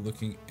also going to be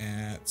looking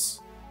at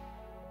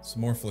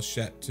some more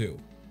flechette too.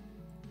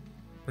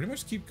 Pretty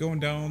much keep going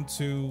down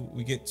to,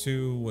 we get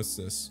to, what's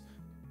this?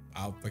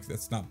 Oh, like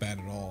that's not bad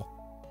at all.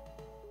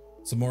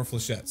 Some more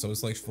flechette. So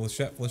it's like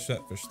flechette,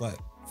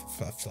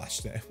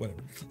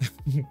 whatever.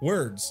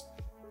 Words.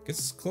 Gets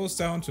us close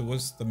down to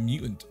what's the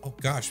mutant. Oh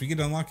gosh, we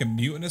can unlock a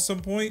mutant at some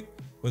point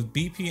with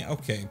BP.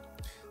 Okay.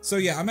 So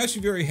yeah, I'm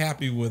actually very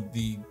happy with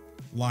the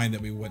line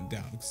that we went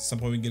down. At some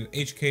point we can get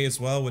an HK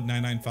as well with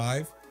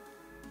 995.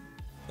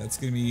 That's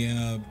going to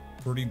be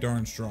pretty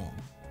darn strong.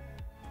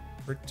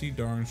 Pretty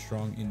darn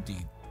strong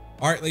indeed.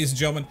 All right, ladies and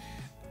gentlemen,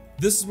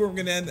 this is where we're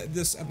going to end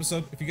this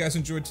episode. If you guys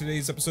enjoyed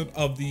today's episode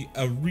of the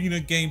arena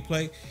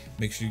gameplay,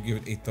 make sure you give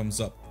it a thumbs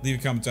up. Leave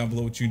a comment down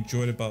below what you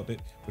enjoyed about it,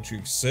 what you're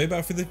excited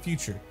about for the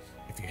future.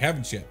 If you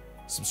haven't yet,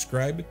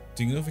 subscribe,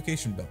 ding the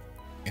notification bell,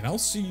 and I'll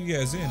see you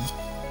guys in